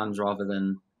few times rather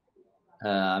than,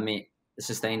 the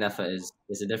sustained effort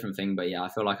is a different thing. But I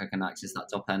feel like I can access that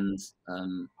top end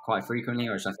quite frequently,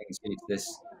 which I think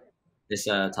suits this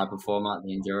type of format,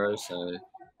 the enduro. So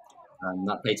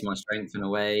that played to my strength in a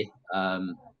way. I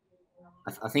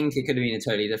think it could have been a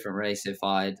totally different race if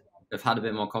I'd have had a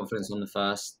bit more confidence on the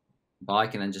first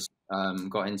bike and then just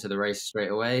got into the race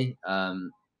straight away.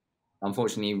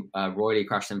 Unfortunately, Royley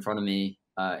crashed in front of me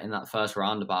in that first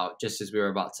roundabout just as we were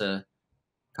about to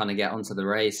kind of get onto the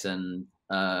race. And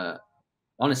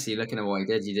honestly, looking at what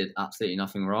he did absolutely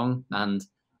nothing wrong. And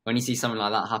when you see something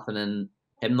like that happen and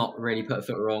him not really put a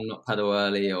foot wrong, not pedal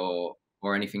early or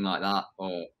anything like that,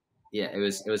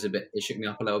 it was a bit, it shook me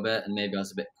up a little bit, and maybe I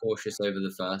was a bit cautious over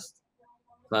the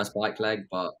first bike leg,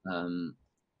 but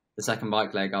the second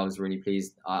bike leg, I was really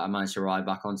pleased. I managed to ride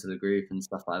back onto the group and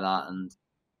stuff like that. And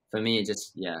for me, it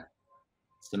just,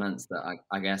 cements that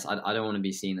I guess I don't want to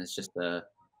be seen as just a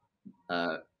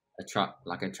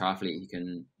triathlete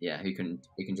who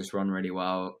can just run really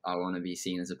well. I want to be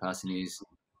seen as a person who's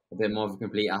a bit more of a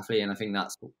complete athlete. And I think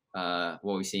that's what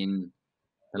we've seen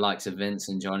the likes of Vince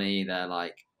and Johnny. They're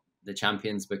like the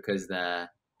champions because they're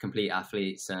complete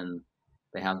athletes and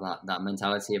they have that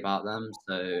mentality about them.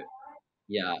 So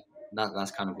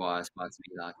that's kind of why I aspire to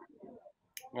be like.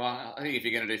 Well, I think if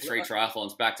you're going to do 3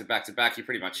 triathlons back to back to back, you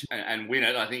pretty much and win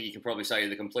it. I think you can probably say you're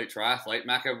the complete triathlete.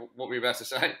 Macca, what were you about to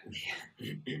say?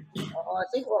 I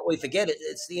think what we forget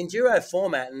it's the enduro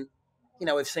format, and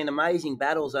we've seen amazing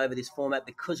battles over this format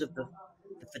because of the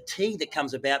fatigue that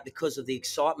comes about because of the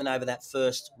excitement over that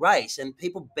first race, and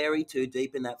people bury too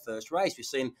deep in that first race. We've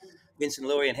seen Vincent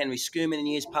Lurie and Henry Schumann in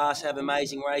years past have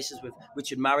amazing races with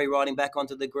Richard Murray riding back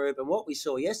onto the group. And what we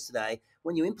saw yesterday,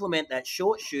 when you implement that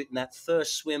short chute in that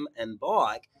first swim and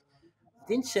bike,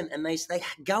 Vincent and they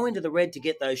go into the red to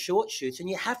get those short chutes, and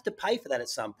you have to pay for that at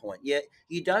some point.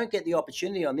 You don't get the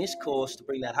opportunity on this course to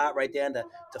bring that heart rate down to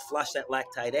flush that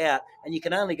lactate out, and you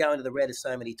can only go into the red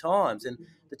so many times. And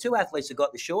the 2 athletes who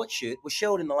got the short chute were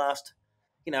shelled in the last,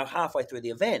 halfway through the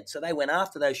event. So they went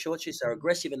after those short chutes. They were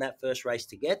aggressive in that first race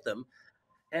to get them,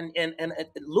 and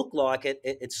it looked like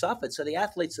it suffered. So the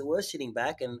athletes that were sitting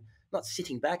back, and not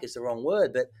sitting back is the wrong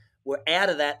word, but were out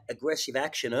of that aggressive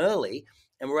action early,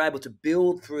 and were able to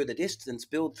build through the distance,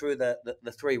 build through the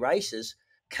 3 races,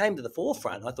 came to the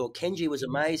forefront. I thought Kenji was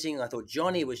amazing. I thought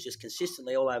Johnny was just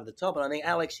consistently all over the top. And I think,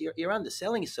 Alex, you're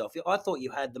underselling yourself. I thought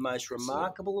you had the most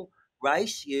remarkable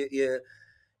race. You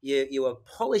were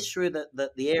polished through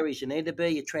the areas you need to be.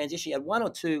 You transition. You had 1 or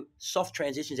 2 soft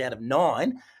transitions out of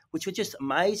 9, which were just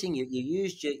amazing. You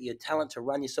used your talent to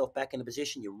run yourself back into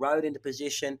position. You rode into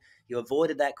position. You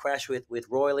avoided that crash with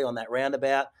Royley on that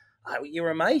roundabout. You're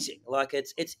amazing. Like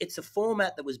it's a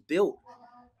format that was built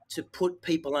to put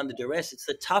people under duress. It's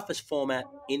the toughest format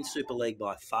in Super League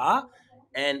by far.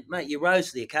 And mate, you rose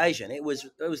to the occasion. It was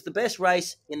the best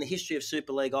race in the history of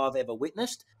Super League I've ever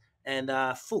witnessed. And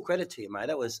full credit to you, mate.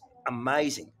 That was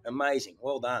amazing.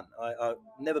 Well done. I've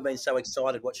never been so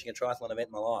excited watching a triathlon event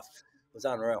in my life. It was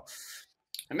unreal.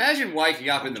 Imagine waking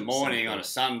up in the morning on a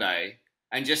Sunday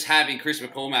and just having Chris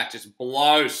McCormack just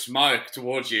blow smoke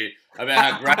towards you about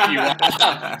how great you are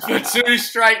for 2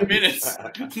 straight minutes.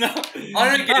 No,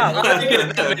 I don't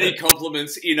get that many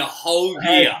compliments in a whole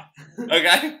year.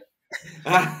 Okay?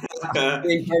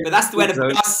 But that's where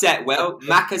the bar's set. Well,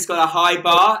 Macca's got a high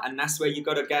bar, and that's where you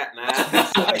got to get, man.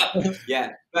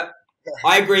 Yeah, but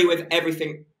I agree with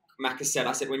everything Macca said.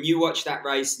 I said when you watch that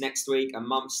race next week, a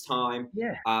month's time,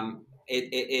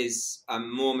 it is a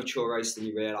more mature race than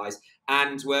you realise.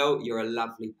 And well, you're a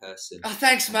lovely person. Oh,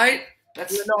 thanks, mate.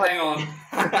 Hang on.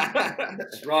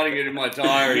 Just writing it in my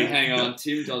diary. Hang on.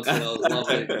 Tim Johnson, that was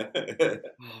lovely.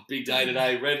 Oh, big day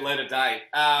today. Red letter day.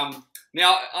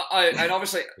 Now, and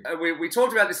obviously, we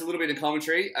talked about this a little bit in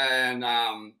commentary, and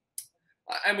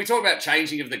we talked about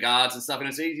changing of the guards and stuff, and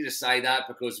it's easy to say that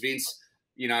because Vince,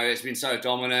 has been so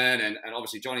dominant, and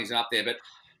obviously Johnny's up there, but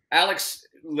Alex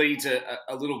leads a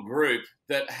little group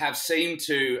that have seemed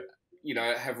to,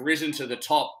 have risen to the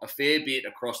top a fair bit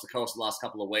across the course of the last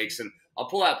couple of weeks. And I'll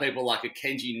pull out people like a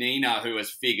Kenji Nina, who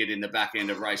has figured in the back end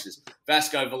of races.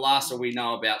 Vasco Velasa we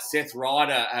know about. Seth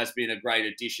Ryder has been a great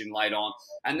addition late on.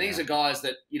 And these are guys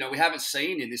that, we haven't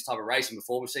seen in this type of racing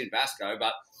before. We've seen Vasco,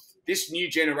 but this new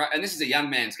generation, and this is a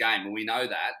young man's game, and we know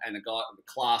that. And a guy, the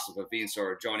class of a Vince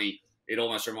or a Johnny, it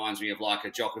almost reminds me of like a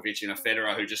Djokovic and a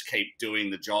Federer who just keep doing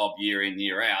the job year in,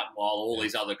 year out, while all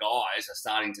these other guys are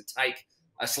starting to take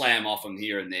a slam off them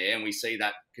here and there, and we see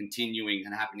that continuing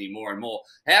and happening more and more.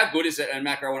 How good is it, and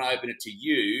Macca, I want to open it to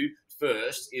you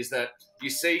first, is that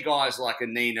you see guys like a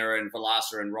Nina and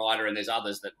Velasa and Ryder, and there's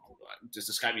others that just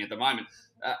escape me at the moment,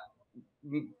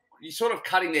 you're sort of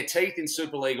cutting their teeth in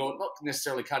Super League, or not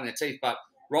necessarily cutting their teeth, but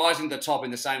rising to the top in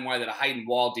the same way that a Hayden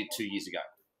Wild did 2 years ago.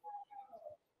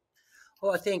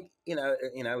 Well, I think,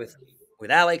 with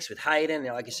Alex, with Hayden,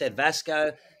 like you said,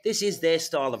 Vasco, this is their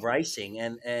style of racing,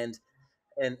 and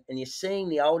you're seeing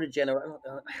the older generation.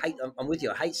 I'm with you.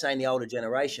 I hate saying the older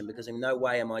generation because in no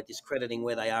way am I discrediting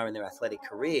where they are in their athletic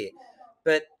career.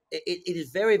 But it is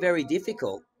very, very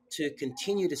difficult to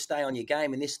continue to stay on your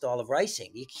game in this style of racing.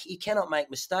 You cannot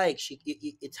make mistakes.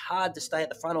 It's hard to stay at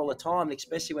the front all the time,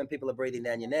 especially when people are breathing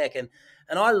down your neck. And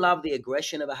I love the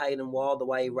aggression of a Hayden Wild, the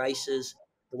way he races,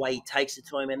 the way he takes it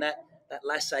to him, and that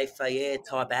laissez-faire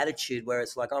type attitude where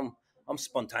it's like, I'm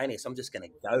spontaneous. I'm just going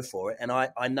to go for it. And I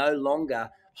no longer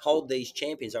hold these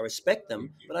champions. I respect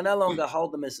them, but I no longer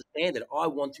hold them as the standard. I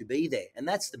want to be there. And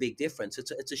that's the big difference.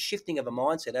 It's a shifting of a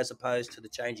mindset as opposed to the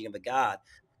changing of a guard.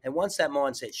 And once that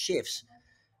mindset shifts,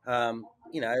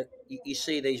 you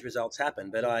see these results happen.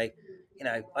 But I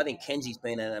think Kenji's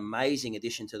been an amazing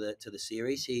addition to the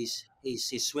series. His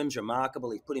swim's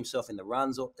remarkable. He's put himself in the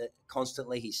runs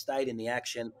constantly. He's stayed in the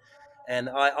action. And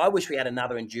I wish we had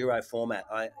another enduro format.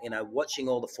 Watching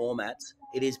all the formats,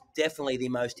 it is definitely the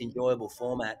most enjoyable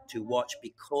format to watch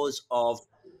because of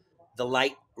the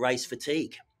late race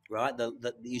fatigue, right?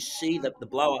 You see the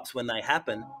blow-ups when they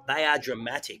happen, they are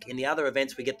dramatic. In the other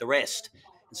events, we get the rest.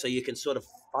 And so you can sort of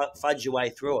fudge your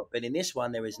way through it. But in this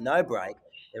one, there is no break.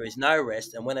 There is no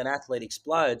rest. And when an athlete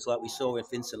explodes, like we saw with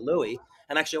Vincent Louis,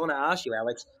 and actually I want to ask you,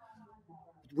 Alex,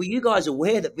 were you guys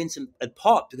aware that Vincent had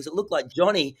popped? Because it looked like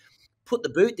Johnny put the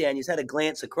boot down, you just had a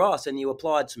glance across, and you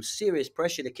applied some serious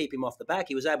pressure to keep him off the back.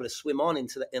 He was able to swim on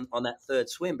on that third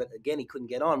swim, but again, he couldn't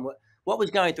get on. What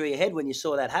was going through your head when you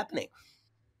saw that happening?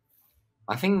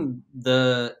 I think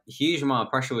the huge amount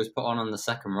of pressure was put on the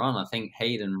second run. I think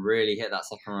Hayden really hit that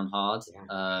second run hard.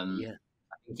 I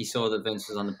think he saw that Vince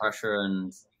was under pressure,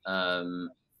 and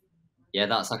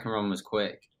that second run was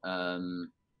quick. So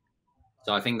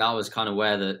I think that was kind of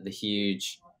where the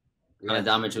huge kind of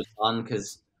damage was done,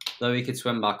 because though he could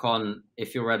swim back on,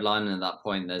 if you're redlining at that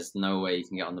point, there's no way you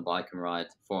can get on the bike and ride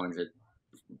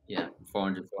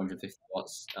 450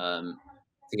 watts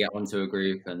to get onto a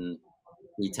group and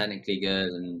be technically good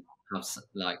and have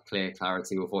like clear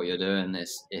clarity with what you're doing. I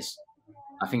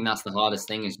think that's the hardest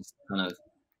thing, is just kind of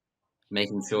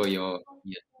making sure you're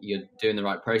doing the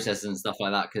right processes and stuff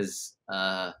like that, because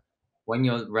when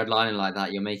you're redlining like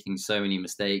that, you're making so many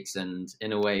mistakes, and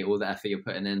in a way, all the effort you're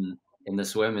putting in the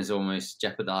swim is almost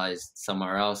jeopardized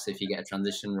somewhere else if you get a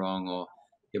transition wrong or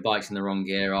your bike's in the wrong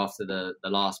gear after the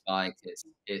last bike.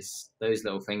 It's those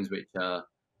little things which are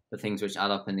the things which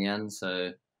add up in the end.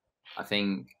 So I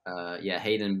think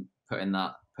Hayden putting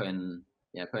the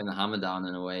hammer down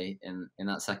in a way in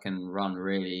that second run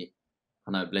really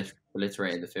kind of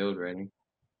obliterated the field really.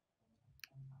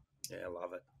 Yeah, I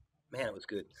love it. Man, it was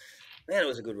good. Man, it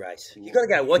was a good race. You got to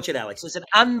go watch it, Alex. It's an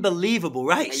unbelievable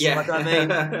race. Yeah. Like, I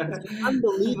mean, it's an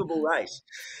unbelievable race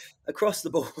across the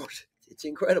board. It's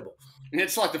incredible.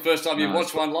 It's like the first time you've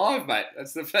watched one live, mate.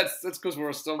 That's because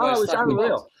we're still. Oh, it was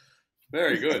unreal.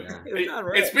 Very good. Yeah.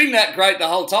 It's been that great the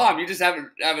whole time. You just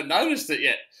haven't noticed it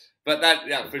yet. But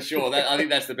for sure. I think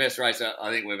that's the best race I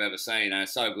think we've ever seen, and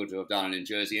it's so good to have done it in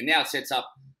Jersey. And now it sets up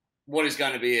what is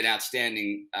going to be an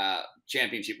outstanding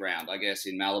championship round, I guess,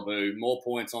 in Malibu. More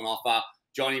points on offer.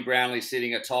 Johnny Brownlee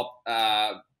sitting atop.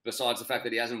 Besides the fact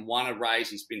that he hasn't won a race,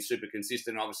 he's been super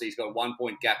consistent. Obviously, he's got a 1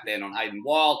 point gap then on Hayden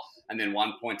Wild, and then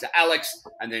 1 point to Alex,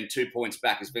 and then 2 points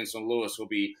back as Vincent Lewis will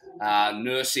be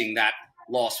nursing that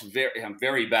loss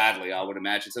very badly, I would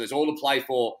imagine. So there's all to play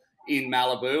for in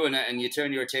Malibu, and you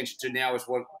turn your attention to now is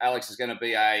what Alex is going to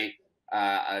be an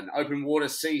open water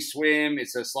sea swim.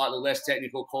 It's a slightly less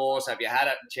technical course. Have you had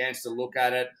a chance to look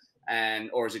at it,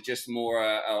 or is it just more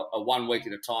a 1 week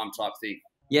at a time type thing?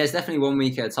 Yeah, it's definitely 1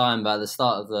 week at a time. But at the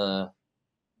start of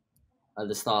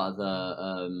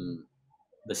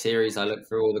the series, I looked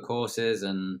through all the courses,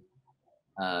 and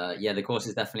the course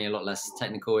is definitely a lot less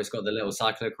technical. It's got the little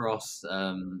cyclocross,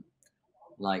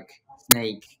 like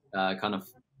snake kind of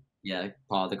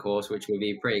part of the course, which will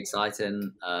be pretty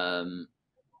exciting. And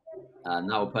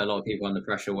that will put a lot of people under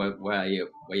pressure where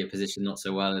you're positioned not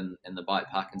so well in the bike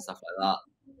pack and stuff like that.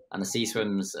 And the sea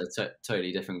swims are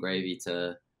totally different gravy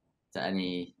to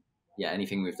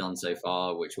anything we've done so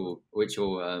far, which will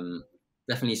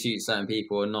definitely suit certain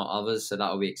people and not others. So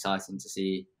that will be exciting to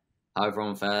see how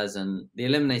everyone fares. And the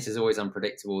eliminator is always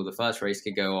unpredictable. The first race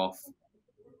could go off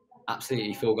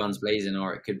absolutely full guns blazing,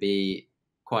 or it could be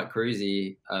quite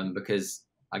cruisy because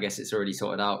I guess it's already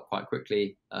sorted out quite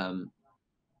quickly.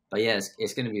 But yeah,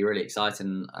 it's going to be really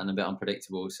exciting and a bit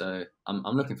unpredictable. So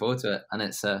I'm looking forward to it, and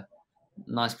it's a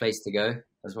nice place to go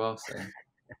as well. So.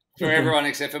 For everyone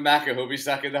except for Macca, who'll be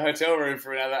stuck in the hotel room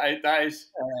for another 8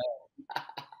 days.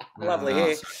 Lovely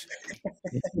here.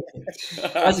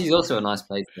 Aussie's also a nice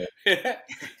place. Yeah.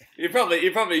 You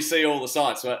probably see all the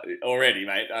sites already,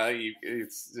 mate.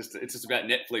 It's just about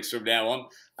Netflix from now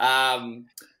on.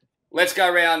 Let's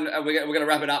go around. We're going to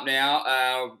wrap it up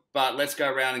now, but let's go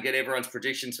around and get everyone's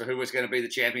predictions for who is going to be the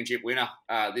championship winner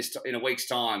in a week's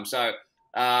time. So,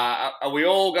 are we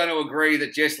all going to agree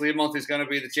that Jess Learmonth is going to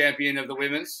be the champion of the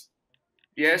women's?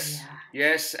 Yes. Yeah.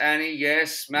 Yes, Annie.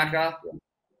 Yes, Macca.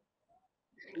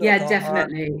 Yeah,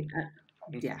 definitely.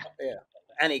 Yeah.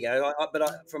 Annie go.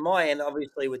 But from my end,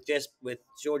 obviously, with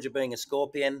Georgia being a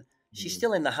Scorpion, she's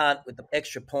still in the hunt with the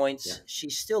extra points. Yeah. She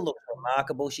still looks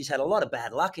remarkable. She's had a lot of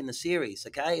bad luck in the series,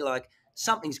 okay? Like,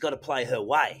 something's got to play her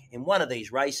way in one of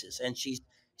these races, and she's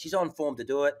on form to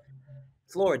do it.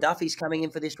 Flora Duffy's coming in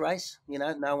for this race. You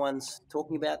know, no one's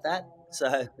talking about that. So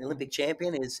the Olympic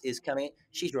champion is coming in.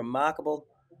 She's remarkable,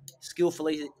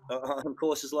 skillfully on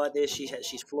courses like this.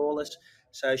 She's flawless.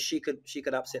 So she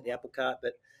could upset the apple cart.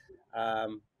 But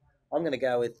I'm going to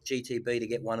go with GTB to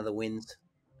get one of the wins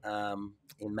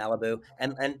in Malibu.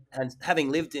 And having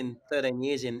lived in 13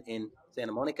 years in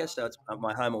Santa Monica, so it's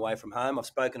my home away from home, I've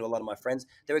spoken to a lot of my friends.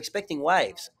 They're expecting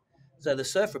waves. So the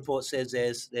surf report says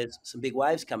there's some big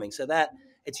waves coming. So that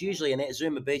it's usually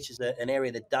Zuma Beach is an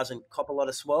area that doesn't cop a lot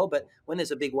of swell, but when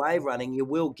there's a big wave running, you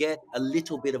will get a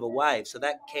little bit of a wave. So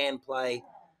that can play,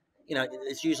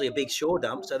 it's usually a big shore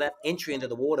dump. So that entry into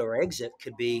the water or exit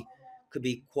could be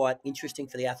quite interesting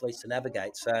for the athletes to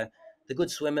navigate. So the good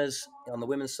swimmers on the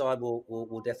women's side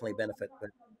will definitely benefit.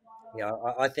 But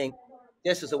I think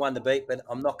Jess is the one to beat, but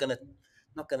I'm not gonna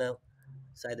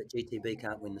say that GTB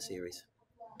can't win the series.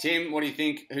 Tim, what do you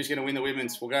think? Who's going to win the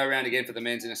women's? We'll go around again for the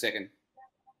men's in a second.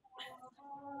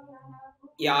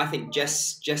 Yeah, I think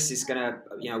Jess is going to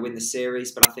win the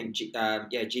series, but I think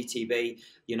GTB,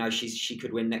 she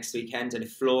could win next weekend, and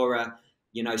if Flora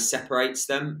separates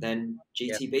them, then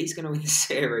GTB is going to win the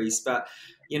series. But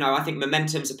I think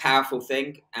momentum's a powerful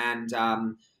thing, and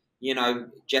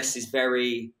Jess is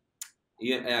very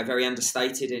very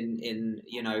understated in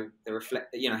the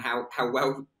reflect how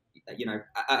well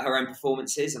at her own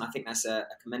performances, and I think that's a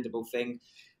commendable thing.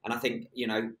 And I think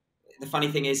the funny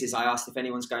thing is I asked if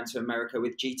anyone's going to America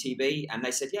with GTB, and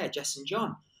they said, yeah, Jess and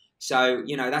John. So,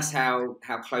 you know, that's how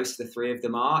close the three of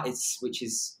them are. Which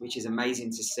is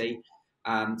amazing to see.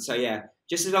 So yeah,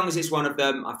 just as long as it's one of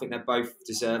them, I think they both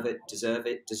deserve it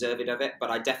of it. But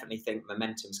I definitely think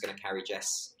momentum's going to carry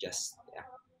Jess. Yeah.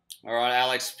 All right,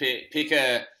 Alex, pick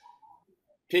a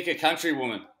country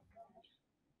woman.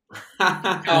 Go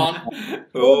on.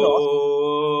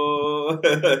 Oh.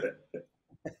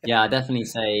 Yeah, I definitely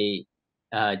say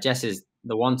Jess is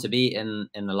the one to beat in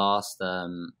the last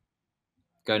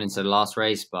going into the last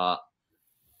race, but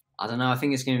I don't know. I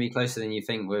think it's going to be closer than you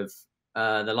think with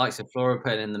the likes of Flora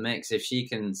putting in the mix. If she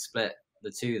can split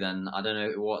the two, then I don't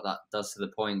know what that does to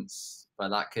the points, but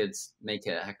that could make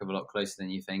it a heck of a lot closer than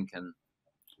you think. And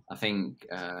I think,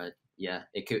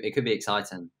 it could be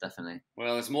exciting, definitely.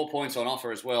 Well, there's more points on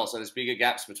offer as well, so there's bigger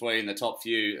gaps between the top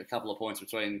few. A couple of points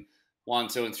between 1,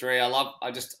 2, and 3.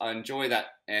 I enjoy that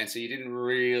answer. You didn't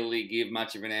really give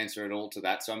much of an answer at all to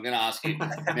that, so I'm going to ask you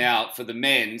now for the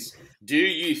men's. Do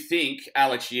you think,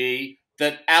 Alex Yee,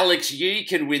 that Alex Yee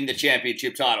can win the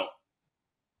championship title?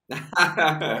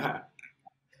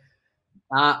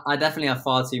 I definitely have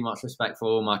far too much respect for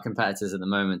all my competitors at the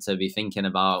moment to be thinking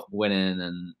about winning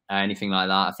and anything like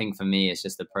that. I think for me, it's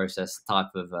just a process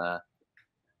type of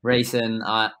racing.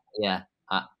 I'm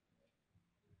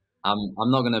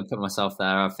not going to put myself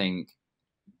there. I think,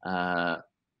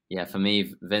 for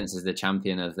me, Vince is the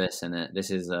champion of this, and this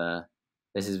is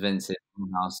Vince's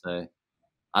house. So,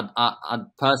 I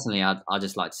personally, I'd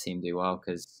just like to see him do well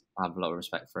because I have a lot of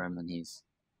respect for him, and he's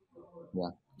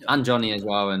and Johnny as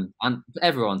well, and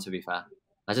everyone. To be fair,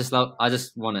 I just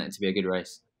want it to be a good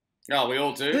race. Oh, we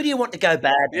all do. Who do you want to go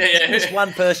bad? Yeah. There's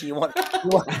one person you want.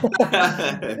 Who do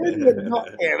you not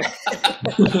care about?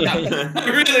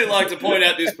 I really like to point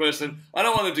out this person. I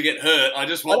don't want them to get hurt. I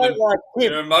just want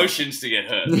their emotions to get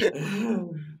hurt.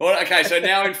 Well, okay, so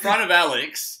now in front of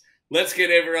Alex, let's get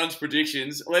everyone's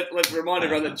predictions. Let's remind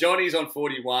everyone that Johnny's on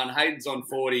 41, Hayden's on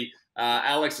 40,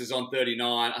 Alex is on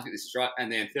 39. I think this is right,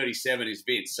 and then 37 is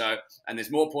Vince. So, and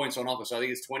there's more points on offer. So I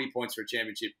think it's 20 points for a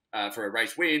championship for a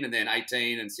race win, and then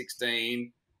 18 and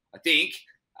 16, I think.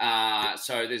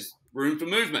 So there's room for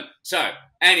movement. So,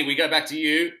 Annie, we go back to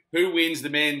you. Who wins the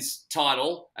men's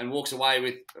title and walks away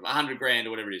with 100 grand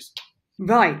or whatever it is?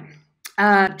 Right.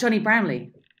 Johnny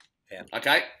Brownlee. Yeah.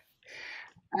 Okay.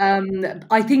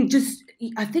 I think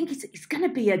it's going to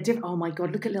be a different. Oh my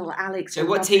God! Look at little Alex. So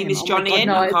what team is Johnny in?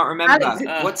 No, I can't remember.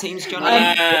 What team's Johnny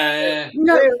in?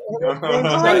 No,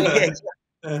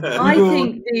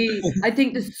 I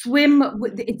think the swim.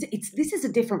 This is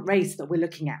a different race that we're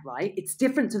looking at, right? It's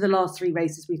different to the last 3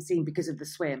 races we've seen because of the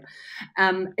swim.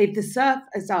 If the surf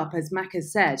is up, as Macca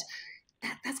said,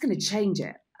 that's going to change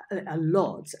it a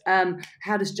lot.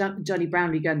 How does Johnny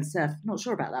Brownlee go in the surf? Not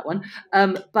sure about that one,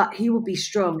 but he will be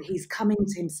strong. He's coming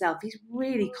to himself. He's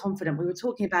really confident. We were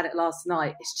talking about it last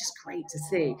night. It's just great to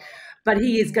see. But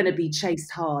he is going to be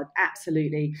chased hard,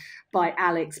 absolutely, by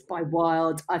Alex, by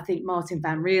Wild. I think Martin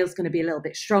Van Riel's going to be a little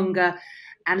bit stronger.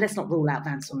 And let's not rule out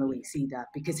Vincent Luis either,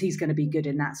 because he's going to be good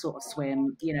in that sort of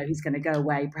swim. You know, he's going to go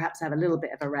away, perhaps have a little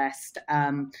bit of a rest,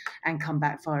 and come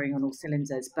back firing on all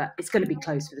cylinders. But it's going to be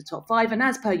close for the top 5. And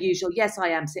as per usual, yes, I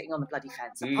am sitting on the bloody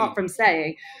fence. Apart from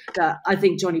saying that I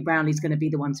think Johnny Brownlee's going to be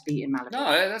the one to beat in Malibu.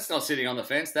 No, that's not sitting on the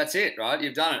fence. That's it, right?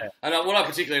 You've done it. And what I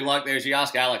particularly like there is you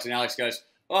ask Alex, and Alex goes,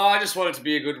 "Oh, I just want it to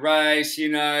be a good race.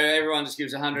 You know, everyone just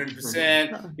gives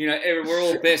 100%. You know, we're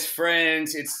all best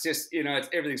friends. It's just, you know,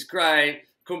 everything's great.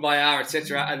 Kumbaya,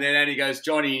 etc." And then Andy goes,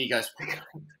 "Johnny," and he goes, "It's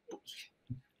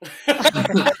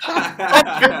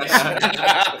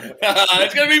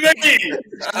going to be me."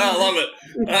 I love it.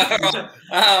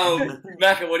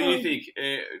 Macca, what do you think?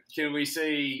 Can we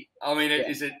see? I mean,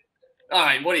 is it?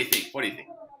 I mean, what do you think? What do you think?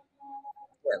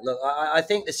 Yeah, look, I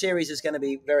think the series is going to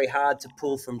be very hard to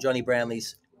pull from Johnny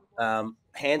Brownlee's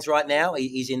hands right now.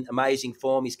 He's in amazing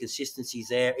form. His consistency's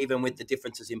there, even with the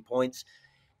differences in points.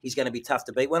 He's going to be tough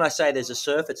to beat. When I say there's a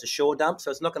surf, it's a shore dump,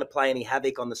 so it's not going to play any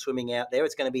havoc on the swimming out there.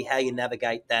 It's going to be how you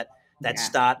navigate that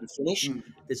start and finish.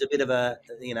 There's a bit of a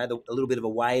little bit of a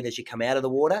wave as you come out of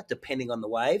the water, depending on the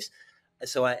waves.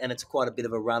 So, and it's quite a bit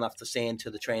of a run off the sand to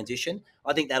the transition.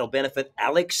 I think that'll benefit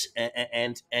Alex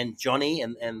and Johnny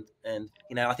and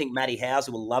you know, I think Matty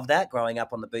Hauser will love that, growing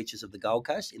up on the beaches of the Gold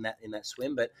Coast in that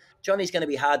swim. But Johnny's going to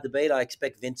be hard to beat. I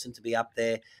expect Vincent to be up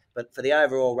there. But for the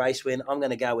overall race win, I'm going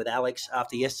to go with Alex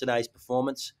after yesterday's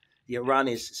performance. Your run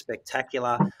is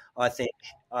spectacular. I think,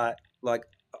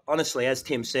 honestly, as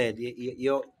Tim said,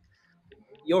 your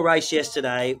race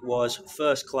yesterday was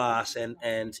first class, and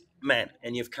man,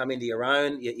 and you've come into your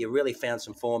own. You really found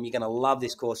some form. You're going to love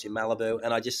this course in Malibu,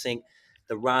 and I just think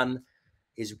the run,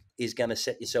 is going to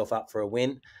set yourself up for a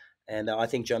win. And I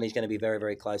think Johnny's going to be very,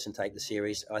 very close and take the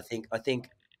series. I think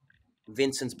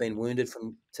Vincent's been wounded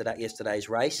from yesterday's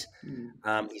race.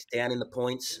 He's down in the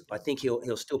points. I think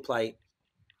he'll still play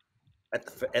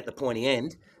at the pointy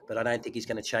end, but I don't think he's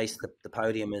going to chase the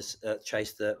podium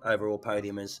chase the overall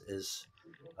podium as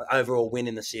overall win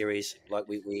in the series like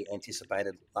we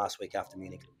anticipated last week after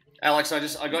Munich. Alex,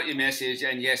 I got your message,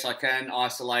 and yes, I can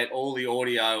isolate all the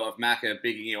audio of Macca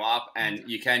bigging you up, and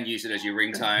you can use it as your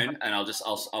ringtone, and I'll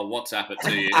WhatsApp it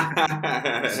to you.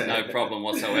 It's no problem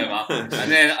whatsoever. And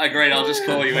then agreed, I'll just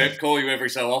call you every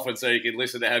so often so you can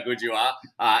listen to how good you are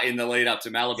in the lead up to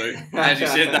Malibu. As you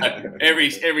said, though,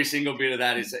 every single bit of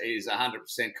that is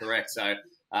 100% correct. So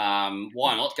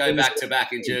why not go back to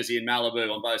back in Jersey and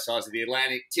Malibu on both sides of the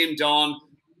Atlantic? Tim Don.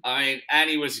 I mean,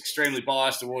 Annie was extremely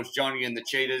biased towards Johnny and the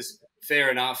Cheetahs. Fair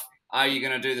enough. Are you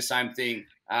going to do the same thing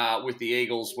with the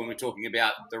Eagles when we're talking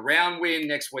about the round win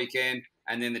next weekend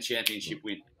and then the championship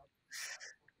win?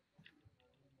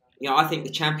 I think the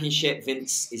championship,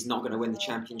 Vince is not going to win the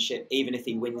championship. Even if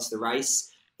he wins the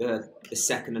race, the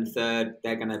second and third,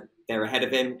 they're ahead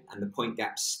of him, and the point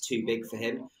gap's too big for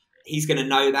him. He's going to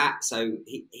know that, so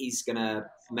he's going to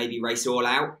maybe race all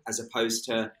out as opposed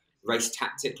to race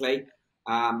tactically.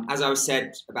 As I was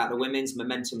said about the women's,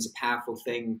 momentum's a powerful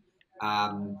thing.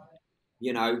 What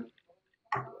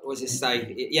does it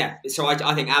say? Yeah. So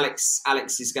I think Alex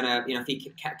is going to, if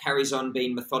he carries on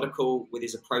being methodical with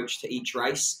his approach to each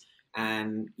race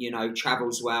and,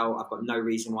 travels well, I've got no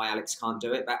reason why Alex can't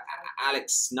do it. But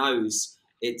Alex knows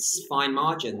it's fine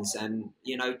margins. And,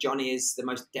 Johnny is the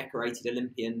most decorated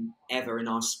Olympian ever in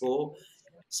our sport.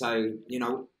 So,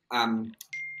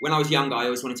 when I was younger, I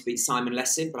always wanted to beat Simon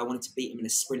Lessing, but I wanted to beat him in a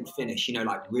sprint finish,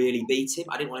 really beat him.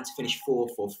 I didn't want him to finish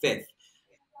 4th or 5th.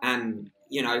 And,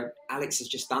 Alex has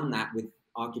just done that with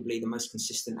arguably the most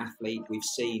consistent athlete we've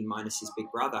seen, minus his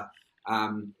big brother.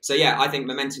 I think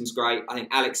momentum's great. I think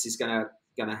Alex is gonna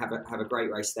have a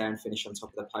great race there and finish on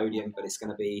top of the podium, but it's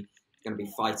gonna be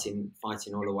fighting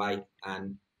all the way.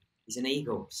 And he's an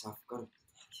Eagle, so I've got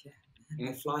to.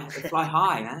 They fly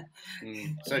high, huh?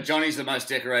 So Johnny's the most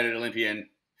decorated Olympian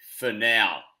for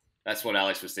now. That's what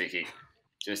Alex was thinking.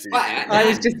 I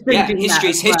was just thinking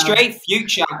history's history.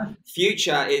 Well.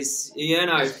 Future is,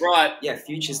 right. Yeah,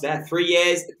 future's there. 3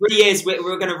 years,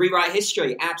 we're going to rewrite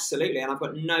history. Absolutely. And I've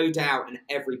got no doubt and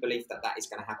every belief that is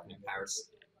going to happen in Paris.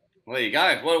 Well, there you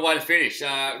go. What a way to finish.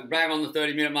 Bang on the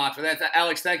 30-minute mark for that.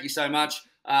 Alex, thank you so much.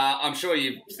 I'm sure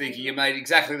you're thinking you made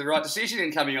exactly the right decision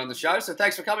in coming on the show, so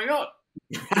thanks for coming on.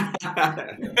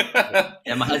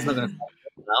 Yeah, my head's not going to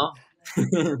now.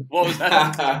 What was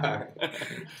that?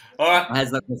 All right. My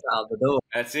head's not going to out the door.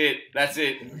 That's it.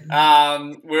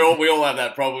 We all have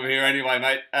that problem here anyway,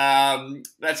 mate.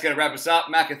 That's going to wrap us up.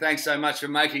 Macca, thanks so much for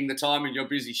making the time in your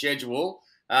busy schedule.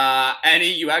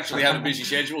 Annie, you actually have a busy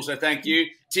schedule, so thank you.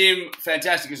 Tim,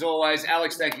 fantastic as always.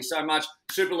 Alex, thank you so much.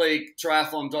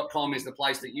 SuperLeagueTriathlon.com is the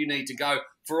place that you need to go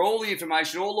for all the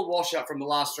information, all the wash-up from the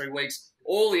last 3 weeks,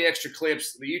 all the extra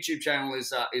clips. The YouTube channel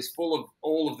is full of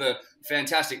all of the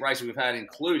fantastic races we've had,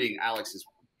 including Alex's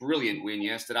brilliant win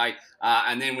yesterday.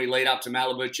 And then we lead up to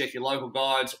Malibu. Check your local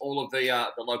guides. All of the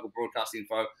local broadcast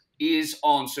info is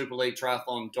on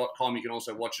SuperLeagueTriathlon.com. You can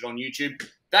also watch it on YouTube.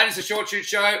 That is the Short Shoot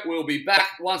Show. We'll be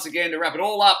back once again to wrap it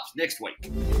all up next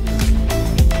week.